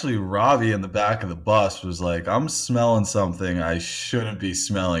was actually Robby in the back of the bus was like, I'm smelling something I shouldn't be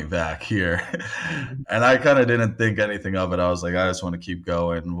smelling back here. And I kind of didn't think anything of it. I was like, I just want to keep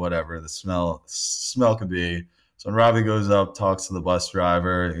going, whatever the smell could be. So when Robby goes up, talks to the bus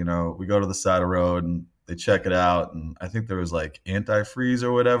driver, we go to the side of the road and they check it out, and I think there was antifreeze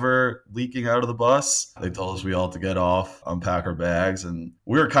or whatever leaking out of the bus. They told us we all had to get off, unpack our bags, and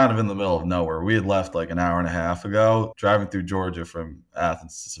we were kind of in the middle of nowhere. We had left an hour and a half ago, driving through Georgia from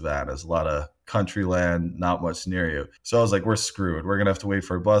Athens to Savannah. There's a lot of country land, not much near you. So I was like, we're screwed. We're going to have to wait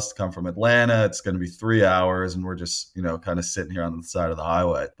for a bus to come from Atlanta. It's going to be 3 hours, and we're just, kind of sitting here on the side of the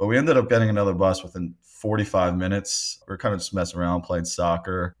highway. But we ended up getting another bus within 45 minutes. We were kind of just messing around, playing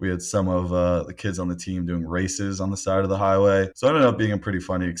soccer. We had some of the kids on the team doing races on the side of the highway. So it ended up being a pretty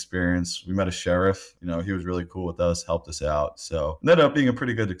funny experience. We met a sheriff. He was really cool with us, helped us out. So it ended up being a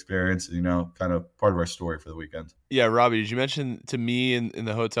pretty good experience, kind of part of our story for the weekend. Yeah, Robby, did you mention to me in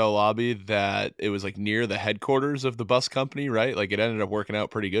the hotel lobby that it was like near the headquarters of the bus company, right? Like it ended up working out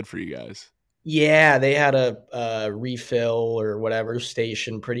pretty good for you guys. Yeah, they had a refill or whatever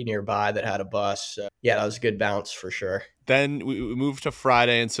station pretty nearby that had a bus. So, yeah, that was a good bounce for sure. Then we moved to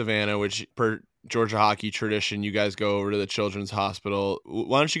Friday in Savannah, which per Georgia hockey tradition, you guys go over to the Children's Hospital.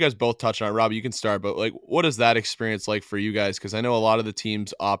 Why don't you guys both touch on it? Robbie, you can start, but like, what is that experience like for you guys? Because I know a lot of the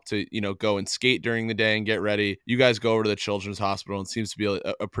teams opt to, go and skate during the day and get ready. You guys go over to the Children's Hospital, and it seems to be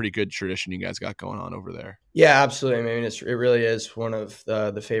a pretty good tradition you guys got going on over there. Yeah, absolutely. I mean, it really is one of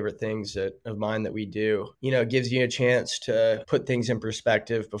the favorite things of mine that we do. It gives you a chance to put things in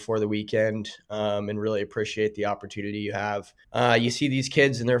perspective before the weekend and really appreciate the opportunity you have. You see these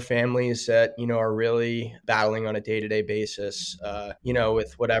kids and their families that, are really battling on a day-to-day basis,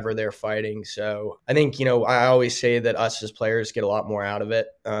 with whatever they're fighting. So I think, I always say that us as players get a lot more out of it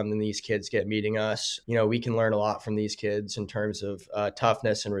than these kids get meeting us. We can learn a lot from these kids in terms of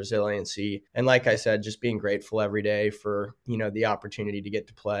toughness and resiliency. And like I said, just being grateful every day for, the opportunity to get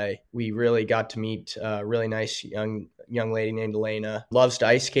to play. We really got to meet a really nice young lady named Elena. Loves to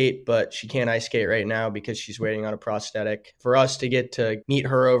ice skate, but she can't ice skate right now because she's waiting on a prosthetic. For us to get to meet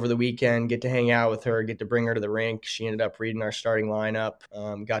her over the weekend, get to hang out with her, get to bring her to the rink. She ended up reading our starting lineup,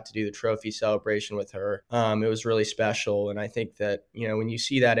 got to do the trophy celebration with her. It was really special. And I think that, when you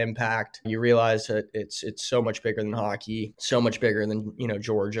see that impact, you realize that it's so much bigger than hockey, so much bigger than,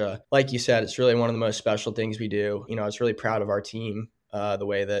 Georgia. Like you said, it's really one of the most special things we do. I was really proud of our team. The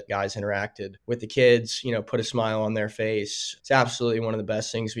way that guys interacted with the kids, put a smile on their face. It's absolutely one of the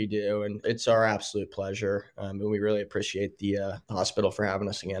best things we do, and it's our absolute pleasure. And we really appreciate the hospital for having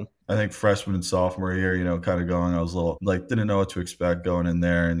us again. I think freshman and sophomore year, kind of going, I was a little didn't know what to expect going in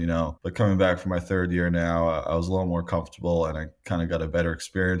there. And, but coming back for my third year now, I was a little more comfortable and I kind of got a better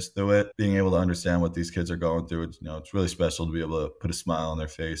experience through it. Being able to understand what these kids are going through, it's really special to be able to put a smile on their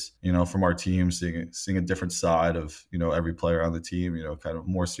face, from our team, seeing a different side of, every player on the team, kind of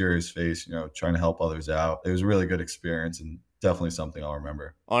more serious face, trying to help others out. It was a really good experience and definitely something I'll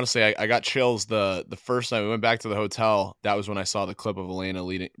remember. Honestly, I got chills the first night we went back to the hotel. That was when I saw the clip of Elena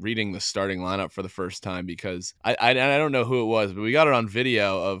reading the starting lineup for the first time, because I don't know who it was, but we got it on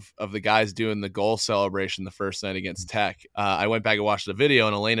video of the guys doing the goal celebration the first night against Tech. I went back and watched the video,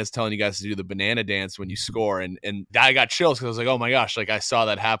 and Elena's telling you guys to do the banana dance when you score, and I got chills because I was like, oh my gosh, like I saw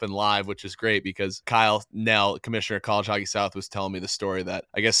that happen live, which is great because Kyle Nell, commissioner of College Hockey South, was telling me the story that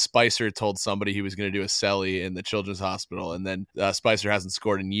I guess Spicer told somebody he was going to do a celly in the Children's Hospital, and then Spicer hasn't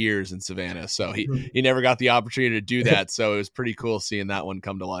scored in years in Savannah, so he never got the opportunity to do that. So it was pretty cool seeing that one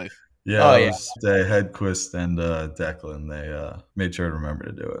come to life. Yeah, it was Hedquist and Declan. They made sure to remember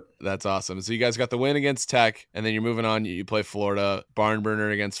to do it. That's awesome. So you guys got the win against Tech, and then you're moving on. You play Florida, barn burner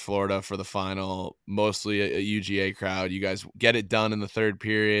against Florida for the final, mostly a UGA crowd. You guys get it done in the third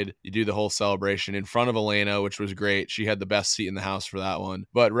period. You do the whole celebration in front of Elena, which was great. She had the best seat in the house for that one.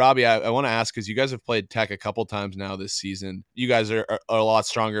 But Robbie, I want to ask, because you guys have played Tech a couple times now this season. You guys are a lot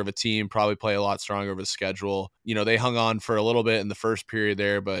stronger of a team, probably play a lot stronger of a schedule. They hung on for a little bit in the first period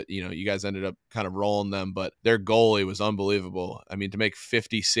there, but, you guys ended up kind of rolling them. But their goalie was unbelievable. I mean, to make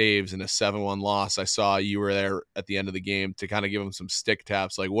 50 saves in a 7-1 loss. I saw you were there at the end of the game to kind of give him some stick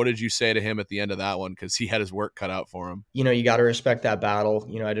taps. Like, what did you say to him at the end of that one? Because he had his work cut out for him. You got to respect that battle.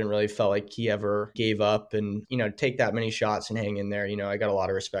 I didn't really feel like he ever gave up, and, take that many shots and hang in there. I got a lot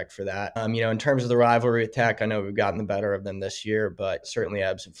of respect for that. In terms of the rivalry with Tech, I know we've gotten the better of them this year, but certainly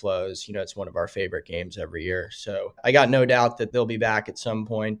ebbs and flows. It's one of our favorite games every year. So I got no doubt that they'll be back at some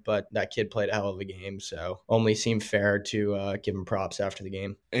point, but that kid played a hell of a game. So only seemed fair to give him props after the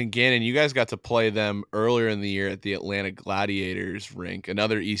game. And Gannon, you guys got to play them earlier in the year at the Atlanta Gladiators rink,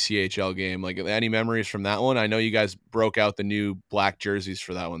 another ECHL game. Like, any memories from that one? I know you guys broke out the new black jerseys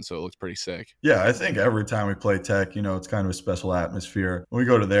for that one, so it looks pretty sick. Yeah, I think every time we play Tech, it's kind of a special atmosphere. When we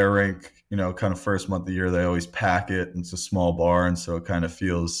go to their rink, kind of first month of the year, they always pack it. It's a small bar, and so it kind of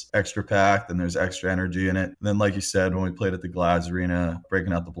feels extra packed, and there's extra energy in it. And then, like you said, when we played at the Glads Arena,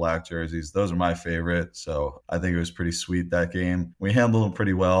 breaking out the black jerseys, those are my favorite. So I think it was pretty sweet that game. We handled them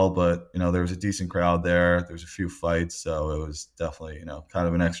pretty well, but, there was a decent crowd there. There's a few fights. So it was definitely, kind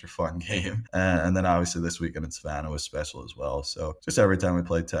of an extra fun game. And then obviously this weekend in Savannah was special as well. So just every time we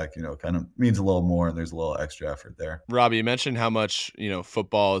play Tech, kind of means a little more and there's a little extra effort there. Robby, you mentioned how much,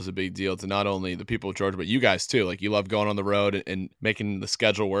 football is a big deal to not only the people of Georgia, but you guys too. Like, you love going on the road and making the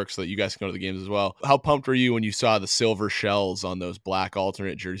schedule work so that you guys can go to the games as well. How pumped were you when you saw the silver shells on those black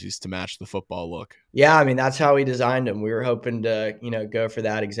alternate jerseys to match the football look? Yeah, I mean, that's how we designed them. We were hoping to, go for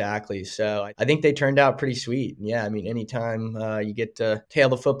that exactly. So I think they turned out pretty sweet. Yeah, I mean, anytime you get to tail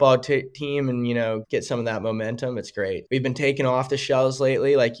the football team and, get some of that momentum, it's great. We've been taking off the shells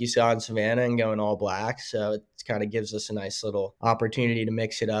lately, like you saw in Savannah, and going all black. So it kind of gives us a nice little opportunity to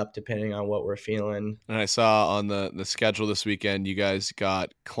mix it up depending on what we're feeling. And I saw on the schedule this weekend, you guys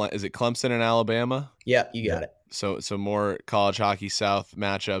got, is it Clemson and Alabama? Yeah, you got it. So more College Hockey South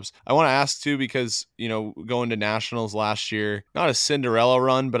matchups. I want to ask too, because, going to nationals last year, not a Cinderella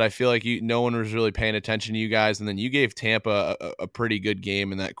run, but I feel like no one was really paying attention to you guys. And then you gave Tampa a pretty good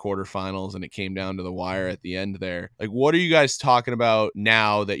game in that quarterfinals, and it came down to the wire at the end there. Like, what are you guys talking about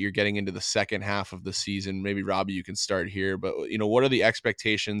now that you're getting into the second half of the season? Maybe Robby, you can start here, but what are the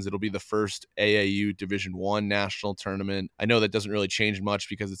expectations? It'll be the first AAU Division I national tournament. I know that doesn't really change much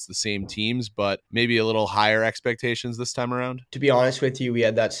because it's the same teams, but maybe a little higher expectations this time around? To be honest with you, we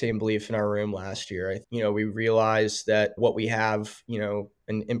had that same belief in our room last year. We realized that what we have, and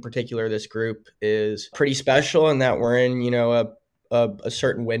in particular, this group is pretty special, and that we're in, a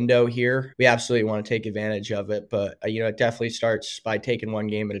certain window here. We absolutely want to take advantage of it, but it definitely starts by taking one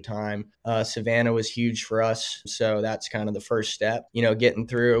game at a time. Savannah was huge for us, so that's kind of the first step. Getting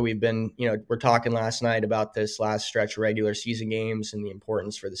through. We've been, we're talking last night about this last stretch of regular season games and the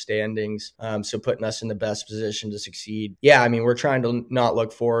importance for the standings. So putting us in the best position to succeed. Yeah, I mean, we're trying to not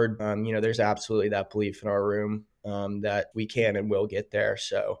look forward. There's absolutely that belief in our room that we can and will get there.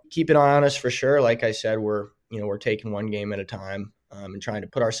 So keep an eye on us for sure. Like I said, we're taking one game at a time. And trying to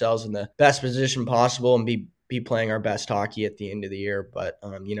put ourselves in the best position possible and be playing our best hockey at the end of the year. But,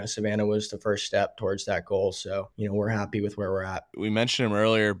 Savannah was the first step towards that goal. So, we're happy with where we're at. We mentioned him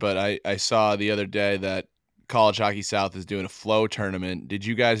earlier, but I saw the other day that College Hockey South is doing a flow tournament. Did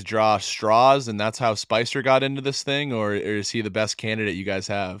you guys draw straws and that's how Spicer got into this thing, or is he the best candidate you guys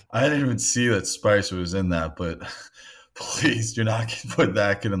have? I didn't even see that Spicer was in that, but please do not put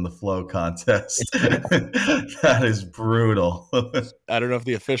that kid in the flow contest. That is brutal. I don't know if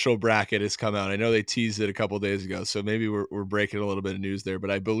the official bracket has come out. I know they teased it a couple of days ago, so maybe we're breaking a little bit of news there.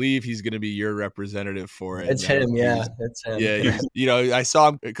 But I believe he's going to be your representative for it. It's him, yeah. It's him. Yeah, I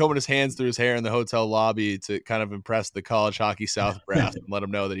saw him combing his hands through his hair in the hotel lobby to kind of impress the College Hockey South brass and let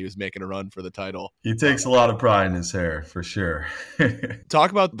him know that he was making a run for the title. He takes a lot of pride in his hair, for sure.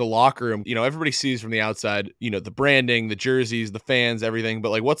 Talk about the locker room. Everybody sees from the outside, the branding, the jerseys, the fans, everything. But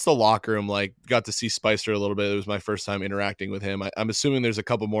like, what's the locker room like? Got to see Spicer a little bit. It was my first time interacting with him. I'm assuming there's a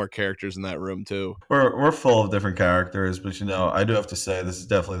couple more characters in that room too. We're full of different characters, but I do have to say this is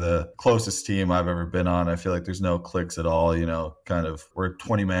definitely the closest team I've ever been on. I feel like there's no cliques at all. Kind of we're a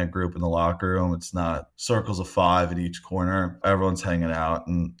 20-man group in the locker room. It's not circles of 5 in each corner. Everyone's hanging out,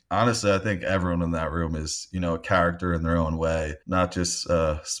 and honestly, I think everyone in that room is a character in their own way, not just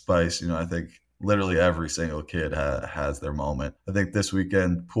Spice. I think literally every single kid has their moment. I think this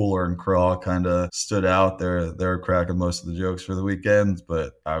weekend, Pooler and Craw kind of stood out. They're cracking most of the jokes for the weekend,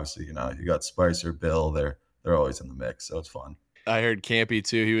 but obviously, you got Spicer, Bill. They're always in the mix, so it's fun. I heard Campy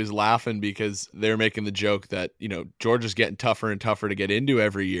too. He was laughing because they're making the joke that, Georgia's getting tougher and tougher to get into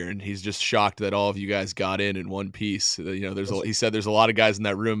every year. And he's just shocked that all of you guys got in one piece. He said there's a lot of guys in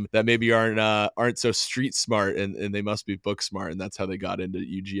that room that maybe aren't so street smart and they must be book smart. And that's how they got into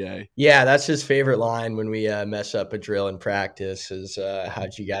UGA. Yeah, that's his favorite line when we mess up a drill in practice is,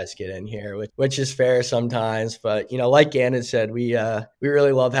 how'd you guys get in here? Which is fair sometimes. But, like Gannon said, we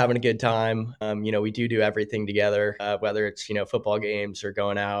really love having a good time. We do everything together, whether it's, football games or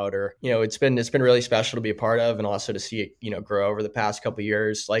going out or, it's been really special to be a part of and also to see it, grow over the past couple of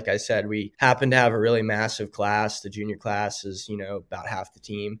years. Like I said, we happen to have a really massive class. The junior class is, about half the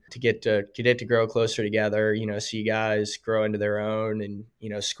team to get to grow closer together, see guys grow into their own and,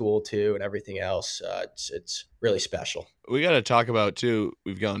 school too and everything else. It's really special. We got to talk about too.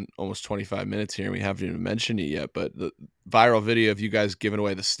 We've gone almost 25 minutes here and we haven't even mentioned it yet, but the viral video of you guys giving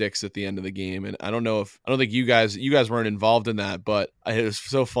away the sticks at the end of the game. And I don't think you guys weren't involved in that, but it was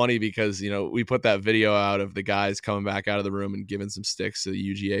so funny because, we put that video out of the guys coming back out of the room and giving some sticks to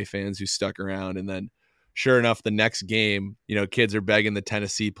the UGA fans who stuck around. And then sure enough, the next game, kids are begging the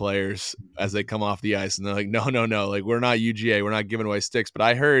Tennessee players as they come off the ice, and they're like, no, like, we're not UGA, we're not giving away sticks. But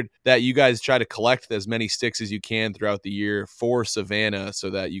I heard that you guys try to collect as many sticks as you can throughout the year for Savannah so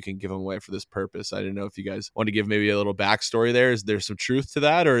that you can give them away for this purpose. I didn't know if you guys want to give maybe a little backstory there. Is there some truth to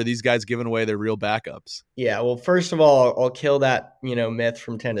that, or are these guys giving away their real backups? Yeah, well, first of all, I'll kill that, myth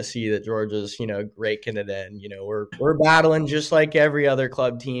from Tennessee that Georgia's, raking it in. We're battling just like every other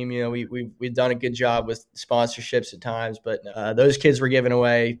club team. We've done a good job with sponsorships at times, but those kids were given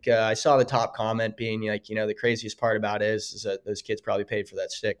away. I saw the top comment being like, the craziest part about it is that those kids probably paid for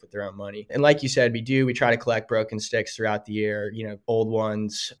that stick with their own money. And like you said, we try to collect broken sticks throughout the year, old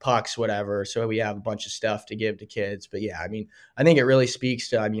ones, pucks, whatever. So we have a bunch of stuff to give to kids. But yeah, I think it really speaks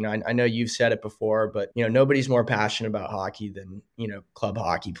to, I know you've said it before, but, nobody's more passionate about hockey than, club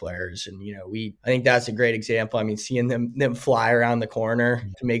hockey players. And, I think that's a great example. Seeing them fly around the corner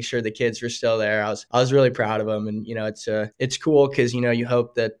to make sure the kids were still there. I was really proud of them. And, it's cool because, you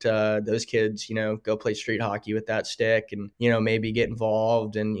hope that those kids, go play street hockey with that stick and, maybe get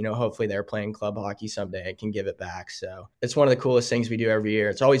involved and, hopefully they're playing club hockey someday and can give it back. So it's one of the coolest things we do every year.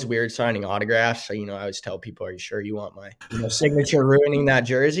 It's always weird signing autographs. So, I always tell people, are you sure you want my signature ruining that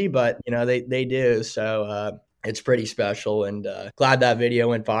jersey? But, they do. So it's pretty special, and glad that video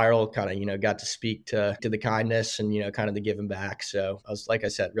went viral, kind of, got to speak to the kindness and, kind of the giving back. So I was, like I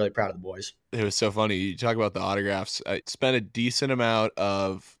said, really proud of the boys. It was so funny. You talk about the autographs. I spent a decent amount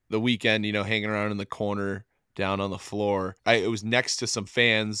of the weekend, hanging around in the corner down on the floor. It was next to some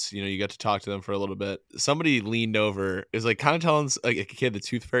fans, you got to talk to them for a little bit. Somebody leaned over, it was like kind of telling like a kid the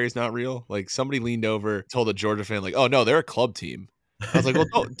tooth fairy is not real. Like somebody leaned over, told a Georgia fan like, oh no, they're a club team. I was like,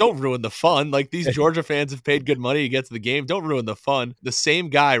 well, don't ruin the fun. Like, these Georgia fans have paid good money to get to the game. Don't ruin the fun. The same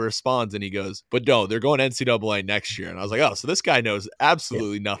guy responds and he goes, but no, they're going NCAA next year. And I was like, oh, so this guy knows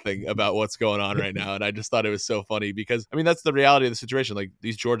absolutely nothing about what's going on right now. And I just thought it was so funny because, that's the reality of the situation. Like,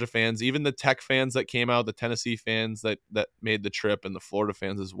 these Georgia fans, even the Tech fans that came out, the Tennessee fans that made the trip, and the Florida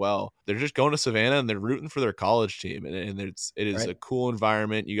fans as well, they're just going to Savannah and they're rooting for their college team. And it is right. A cool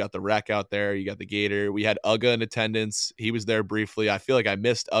environment. You got the rec out there. You got the Gator. We had Uga in attendance. He was there briefly. I feel like I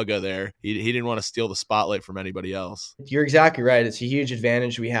missed Uga there. He didn't want to steal the spotlight from anybody else. You're exactly right. It's a huge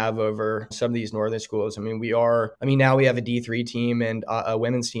advantage we have over some of these northern schools. Now we have a D3 team and a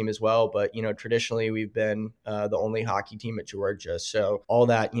women's team as well, but traditionally we've been the only hockey team at Georgia. So all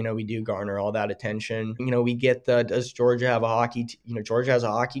that, we do garner all that attention. We get does Georgia have a hockey Georgia has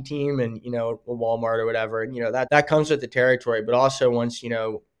a hockey team and Walmart or whatever, and that comes with the territory. But also once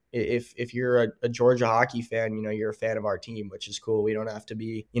if you're a Georgia hockey fan, you're a fan of our team, which is cool. We don't have to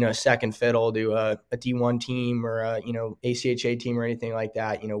be, second fiddle to a D1 team or a, ACHA team or anything like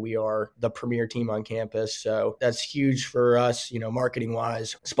that. We are the premier team on campus. So that's huge for us, marketing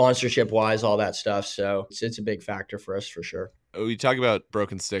wise, sponsorship wise, all that stuff. So it's a big factor for us for sure. We talk about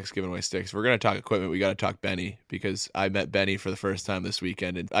broken sticks, giving away sticks. We're going to talk equipment. We got to talk Benny because I met Benny for the first time this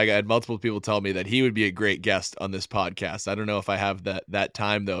weekend. And I had multiple people tell me that he would be a great guest on this podcast. I don't know if I have that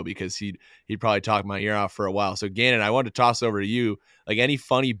time, though, because he'd probably talk my ear off for a while. So, Gannon, I wanted to toss over to you. Like, any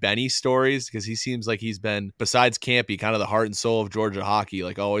funny Benny stories? Because he seems like he's been, besides Campy, kind of the heart and soul of Georgia hockey,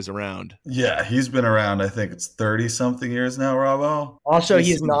 like always around. Yeah, he's been around, I think it's 30-something years now, Robbo. Also,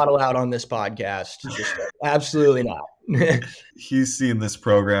 he's not allowed on this podcast. Just absolutely not. He's seen this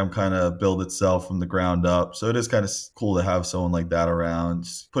program kind of build itself from the ground up. So it is kind of cool to have someone like that around.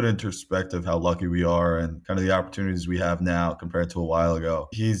 Just put into perspective how lucky we are and kind of the opportunities we have now compared to a while ago.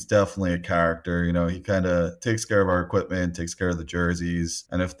 He's definitely a character. He kind of takes care of our equipment, takes care of the jerseys.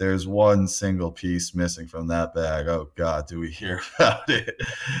 And if there's one single piece missing from that bag, oh God, do we hear about it?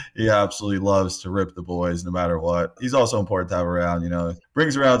 He absolutely loves to rip the boys no matter what. He's also important to have around,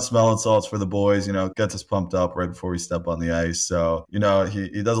 brings around smelling salts for the boys, gets us pumped up right before we step on the ice. So, he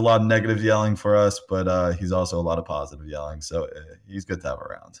does a lot of negative yelling for us, but he's also a lot of positive yelling. So he's good to have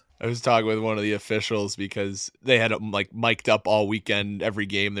around. I was talking with one of the officials because they had him like mic'd up all weekend. Every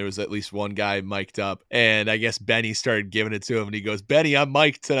game, there was at least one guy mic'd up. And I guess Benny started giving it to him and he goes, Benny, I'm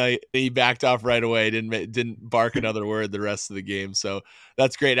mic'd tonight. And he backed off right away. Didn't bark another word the rest of the game. So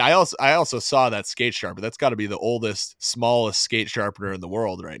that's great. I also saw that skate sharpener. That's got to be the oldest, smallest skate sharpener in the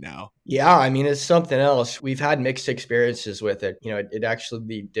world right now. Yeah, it's something else. We've had mixed experiences with it. It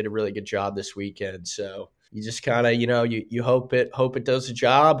actually did a really good job this weekend. So you just kind of, you hope it does the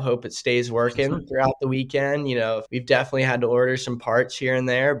job, hope it stays working throughout the weekend. We've definitely had to order some parts here and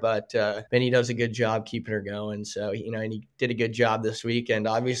there, but Benny does a good job keeping her going. So, and he did a good job this weekend.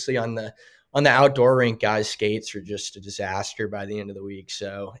 Obviously on on the outdoor rink, guys' skates are just a disaster by the end of the week.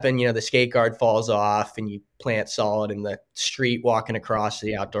 So then, the skate guard falls off and you plant solid in the street walking across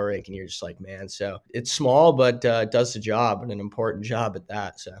the outdoor rink, and you're just like, man. So it's small, but does the job, and an important job at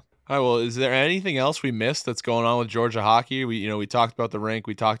that. So. All right, well, is there anything else we missed that's going on with Georgia hockey? We talked about the rink,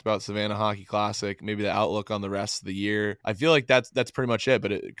 we talked about Savannah Hockey Classic, maybe the outlook on the rest of the year. I feel like that's pretty much it,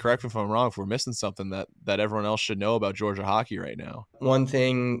 but correct me if I'm wrong, if we're missing something that everyone else should know about Georgia hockey right now. One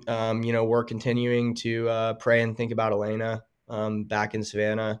thing, we're continuing to pray and think about Elena back in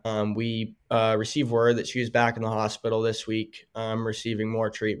Savannah. We received word that she was back in the hospital this week, receiving more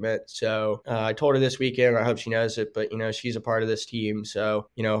treatment. So I told her this weekend, I hope she knows it, but, she's a part of this team. So,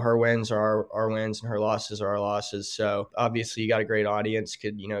 her wins are our wins and her losses are our losses. So obviously you got a great audience,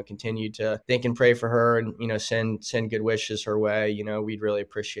 could, continue to think and pray for her and, send good wishes her way. We'd really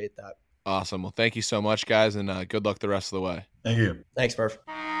appreciate that. Awesome. Well, thank you so much, guys, and good luck the rest of the way. Thank you. Thanks, Murph.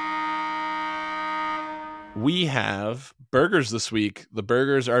 We have burgers this week. The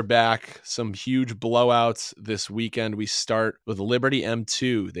burgers are back. Some huge blowouts this weekend. We start with Liberty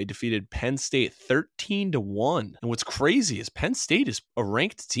M2. They defeated Penn State 13-1. And what's crazy is Penn State is a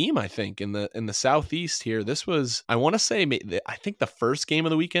ranked team, I think, in the Southeast here. This was, I want to say, I think the first game of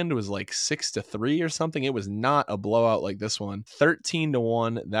the weekend was like 6-3 or something. It was not a blowout like this one.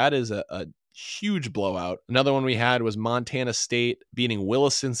 13-1. That is a huge blowout. Another one we had was Montana State beating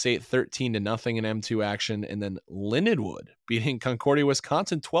Williston State 13-0 in M2 action, and then Lindenwood beating Concordia,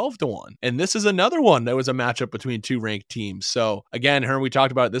 Wisconsin 12-1. And this is another one that was a matchup between two ranked teams. So again, Herm, we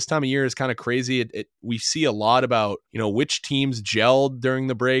talked about it, this time of year is kind of crazy. We see a lot about, which teams gelled during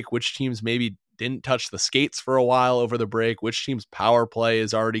the break, which teams maybe didn't touch the skates for a while over the break, which team's power play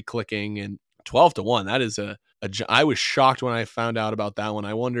is already clicking, and 12-1. That is I was shocked when I found out about that one.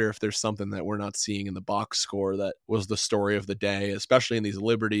 I wonder if there's something that we're not seeing in the box score that was the story of the day, especially in these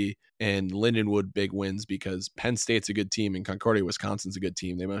Liberty and Lindenwood big wins, because Penn State's a good team and Concordia, Wisconsin's a good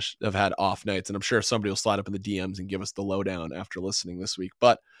team. They must have had off nights, and I'm sure somebody will slide up in the DMs and give us the lowdown after listening this week.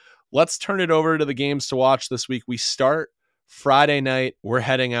 But let's turn it over to the games to watch this week. We start Friday night. We're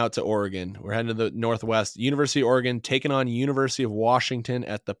heading out to Oregon. We're heading to the Northwest. University of Oregon taking on University of Washington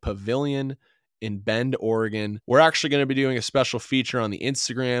at the Pavilion in Bend, Oregon. We're actually going to be doing a special feature on the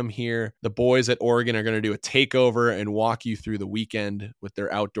Instagram here. The boys at Oregon are going to do a takeover and walk you through the weekend with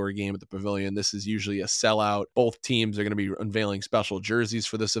their outdoor game at the Pavilion. This is usually a sellout. Both teams are going to be unveiling special jerseys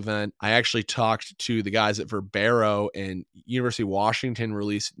for this event. I actually talked to the guys at Verbero, and University of Washington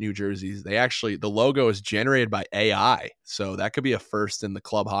released new jerseys. The logo is generated by AI. So that could be a first in the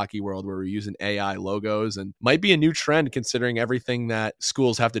club hockey world where we're using AI logos, and might be a new trend considering everything that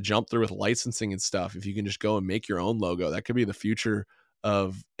schools have to jump through with licensing and stuff. If you can just go and make your own logo, that could be the future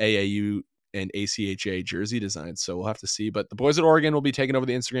of AAU and ACHA jersey design. So we'll have to see. But the boys at Oregon will be taking over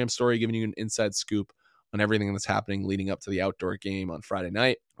the Instagram story, giving you an inside scoop on everything that's happening leading up to the outdoor game on Friday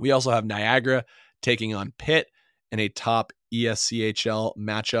night. We also have Niagara taking on Pitt in a top ESCHL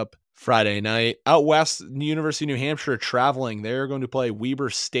matchup Friday night. Out west, the University of New Hampshire traveling. They're going to play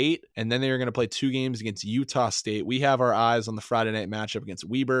Weber State, and then they're going to play two games against Utah State. We have our eyes on the Friday night matchup against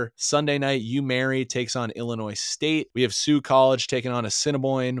Weber. Sunday night, UMary takes on Illinois State. We have Sioux College taking on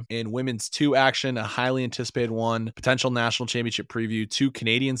Assiniboine in women's 2 action, a highly anticipated one. Potential national championship preview. 2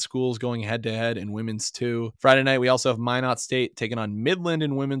 Canadian schools going head-to-head in women's 2. Friday night, we also have Minot State taking on Midland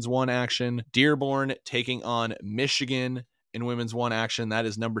in women's 1 action. Dearborn taking on Michigan in women's 1 action. That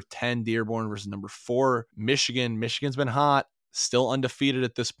is number 10 Dearborn versus number 4 Michigan. Michigan's been hot, still undefeated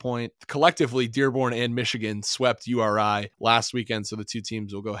at this point. Collectively, Dearborn and Michigan swept URI last weekend, so the two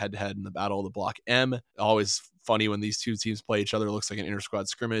teams will go head-to-head in the Battle of the Block M. Always funny when these two teams play each other. It looks like an inter-squad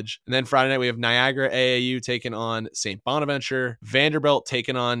scrimmage. And then Friday night, we have Niagara AAU taking on St. Bonaventure. Vanderbilt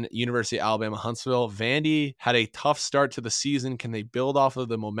taking on University of Alabama Huntsville. Vandy had a tough start to the season. Can they build off of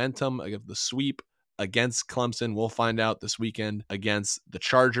the momentum of the sweep against Clemson? We'll find out this weekend against the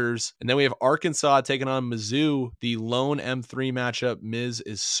Chargers. And then we have Arkansas taking on Mizzou, the lone M3 matchup. Miz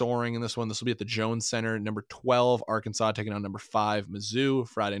is soaring in this one. This will be at the Jones Center. Number 12, Arkansas taking on number 5, Mizzou,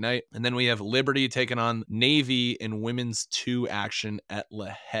 Friday night. And then we have Liberty taking on Navy in women's 2 action at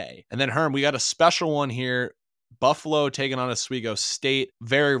LaHaye. And then Herm, we got a special one here. Buffalo taking on Oswego State.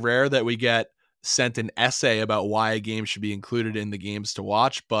 Very rare that we get sent an essay about why a game should be included in the games to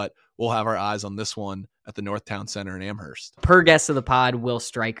watch, but we'll have our eyes on this one at the Northtown Center in Amherst. Per guest of the pod, Will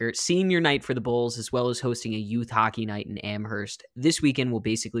Stryker, senior night for the Bulls, as well as hosting a youth hockey night in Amherst. This weekend will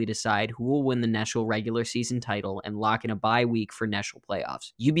basically decide who will win the national regular season title and lock in a bye week for national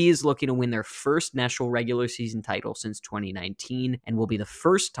playoffs. UB is looking to win their first national regular season title since 2019 and will be the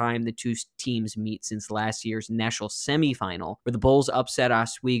first time the two teams meet since last year's national semifinal, where the Bulls upset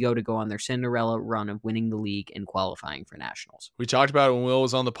Oswego to go on their Cinderella run of winning the league and qualifying for nationals. We talked about it when Will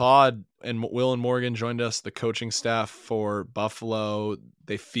was on the pod, and Will and Morgan joined us, the coaching staff for Buffalo.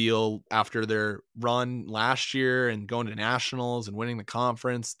 They feel after their run last year and going to nationals and winning the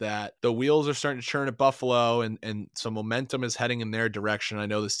conference that the wheels are starting to turn at Buffalo, and some momentum is heading in their direction. I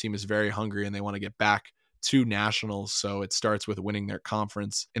know this team is very hungry and they want to get back to nationals. So it starts with winning their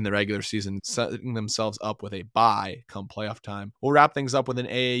conference in the regular season, setting themselves up with a bye come playoff time. We'll wrap things up with an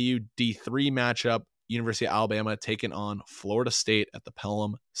AAU D3 matchup. University of Alabama taking on Florida State at the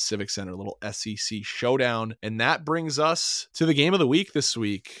Pelham Civic Center, a little SEC showdown. And that brings us to the game of the week this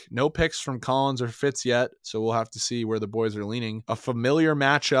week. No picks from Collins or Fitz yet, so we'll have to see where the boys are leaning. A familiar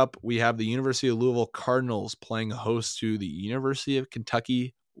matchup, we have the University of Louisville Cardinals playing host to the University of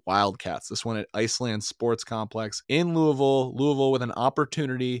Kentucky Wildcats. This one at Iceland Sports Complex in Louisville. Louisville with an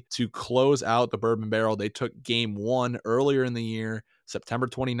opportunity to close out the Bourbon Barrel. They took game one earlier in the year, September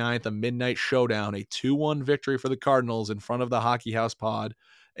 29th, a midnight showdown, a 2-1 victory for the Cardinals in front of the Hockey House Pod.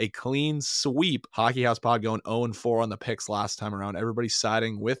 A clean sweep. Hockey House Pod going 0-4 on the picks last time around. Everybody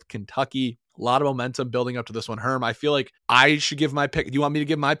siding with Kentucky. A lot of momentum building up to this one. Herm, I feel like I should give my pick. Do you want me to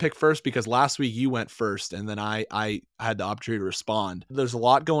give my pick first? Because last week you went first, and then I had the opportunity to respond. There's a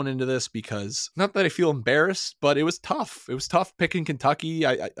lot going into this because, not that I feel embarrassed, but it was tough. It was tough picking Kentucky.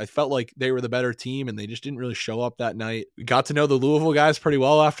 I felt like they were the better team, and they just didn't really show up that night. We got to know the Louisville guys pretty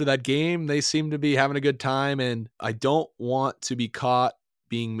well after that game. They seemed to be having a good time, and I don't want to be caught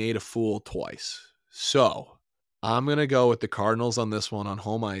being made a fool twice. So I'm going to go with the Cardinals on this one on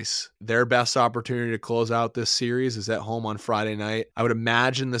home ice. Their best opportunity to close out this series is at home on Friday night. I would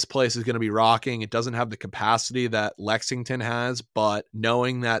imagine this place is going to be rocking. It doesn't have the capacity that Lexington has, but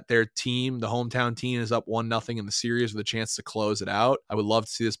knowing that their team, the hometown team, is up 1-0 in the series with a chance to close it out, I would love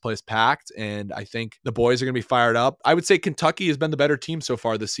to see this place packed, and I think the boys are going to be fired up. I would say Kentucky has been the better team so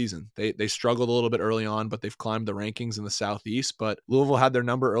far this season. They struggled a little bit early on, but they've climbed the rankings in the Southeast, but Louisville had their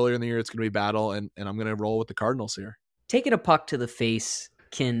number earlier in the year. It's going to be battle, and I'm going to roll with the Cardinals here. Taking a puck to the face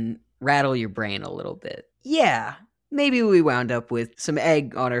can rattle your brain a little bit. Yeah, maybe we wound up with some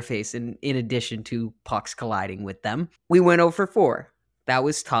egg on our face in addition to pucks colliding with them. We went 0-4. That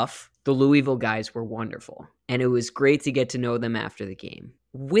was tough. The Louisville guys were wonderful, and it was great to get to know them after the game.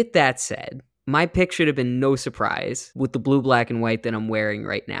 With that said, my pick should have been no surprise with the blue, black, and white that I'm wearing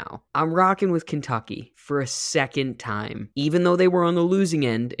right now. I'm rocking with Kentucky for a second time. Even though they were on the losing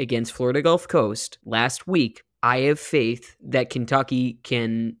end against Florida Gulf Coast last week, I have faith that Kentucky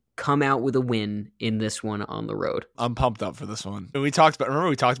can come out with a win in this one on the road. I'm pumped up for this one. And we talked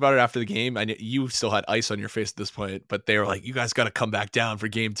about it after the game. I knew you still had ice on your face at this point, but they were like, you guys got to come back down for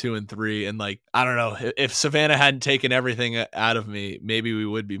game 2 and 3. And like, I don't know, if Savannah hadn't taken everything out of me, maybe we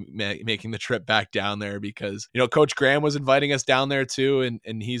would be making the trip back down there, because, you know, Coach Graham was inviting us down there too.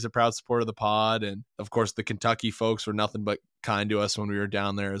 And he's a proud supporter of the pod. And of course the Kentucky folks were nothing but kind to us when we were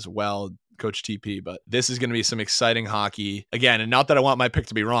down there as well, Coach TP. But this is going to be some exciting hockey again, and not that I want my pick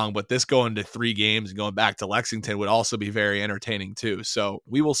to be wrong, but this going to 3 games and going back to Lexington would also be very entertaining too. So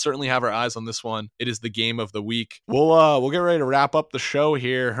we will certainly have our eyes on this one. It is the game of the week. We'll get ready to wrap up the show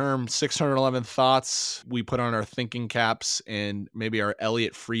here. Herm, 611 thoughts. We put on our thinking caps and maybe our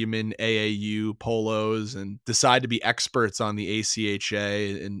Elliot Freeman AAU polos and decide to be experts on the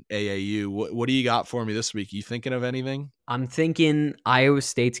ACHA and AAU. What do you got for me this week? You thinking of anything? I'm thinking Iowa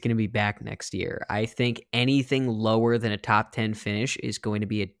State's going to be back next year. I think anything lower than a top 10 finish is going to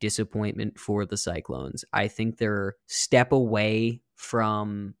be a disappointment for the Cyclones. I think their step away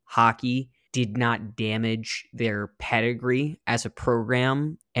from hockey did not damage their pedigree as a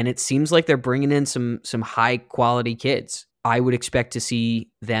program, and it seems like they're bringing in some high quality kids. I would expect to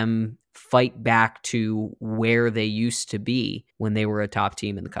see them fight back to where they used to be when they were a top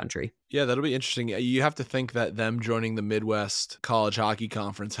team in the country. Yeah, that'll be interesting. You have to think that them joining the Midwest College Hockey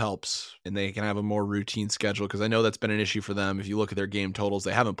Conference helps, and they can have a more routine schedule, because I know that's been an issue for them. If you look at their game totals,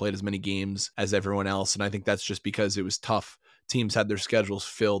 they haven't played as many games as everyone else, and I think that's just because it was tough. Teams had their schedules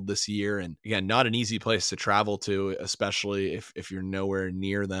filled this year, and again, not an easy place to travel to, especially if you're nowhere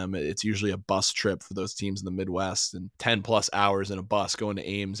near them. It's usually a bus trip for those teams in the Midwest, and 10 plus hours in a bus going to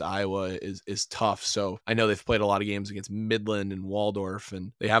Ames, Iowa is tough. So I know they've played a lot of games against Midland and Waldorf,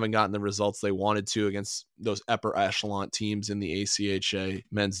 and they haven't gotten the results they wanted to against those upper echelon teams in the ACHA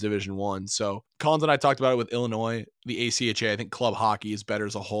men's Division I. So Collins and I talked about it with Illinois. The ACHA, I think club hockey is better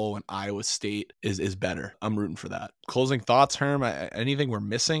as a whole, and Iowa State is better. I'm rooting for that. Closing thoughts, Herm? Anything we're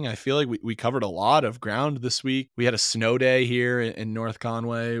missing? I feel like we covered a lot of ground this week. We had a snow day here in North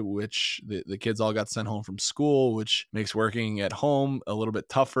Conway, which the kids all got sent home from school, which makes working at home a little bit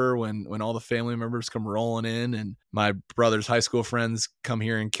tougher when all the family members come rolling in, and my brother's high school friends come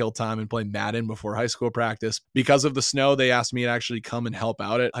here and kill time and play Madden before high school practice. Because of the snow, they asked me to actually come and help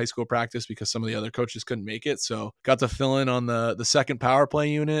out at high school practice because some of the other coaches couldn't make it. So got to fill in on the second power play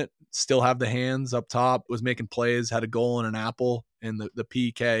unit, still have the hands up top, was making plays, had a goal and an apple in the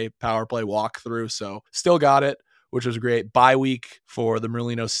PK power play walkthrough. So still got it, which was great. Bye week for the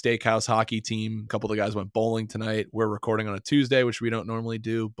Merlino Steakhouse hockey team. A couple of the guys went bowling tonight. We're recording on a Tuesday, which we don't normally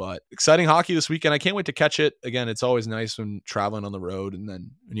do, but exciting hockey this weekend. I can't wait to catch it. Again, it's always nice when traveling on the road, and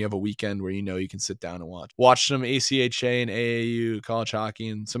then when you have a weekend where you can sit down and watch some ACHA and AAU college hockey,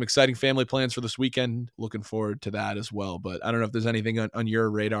 and some exciting family plans for this weekend. Looking forward to that as well. But I don't know if there's anything on your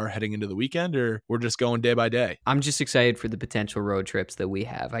radar heading into the weekend, or we're just going day by day. I'm just excited for the potential road trips that we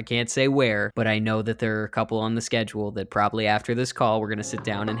have. I can't say where, but I know that there are a couple on the schedule that probably after this call, we're going to sit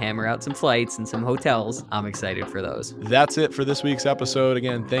down and hammer out some flights and some hotels. I'm excited for those. That's it for this week's episode.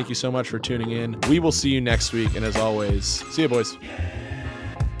 Again, thank you so much for tuning in. We will see you next week. And as always, see you, boys.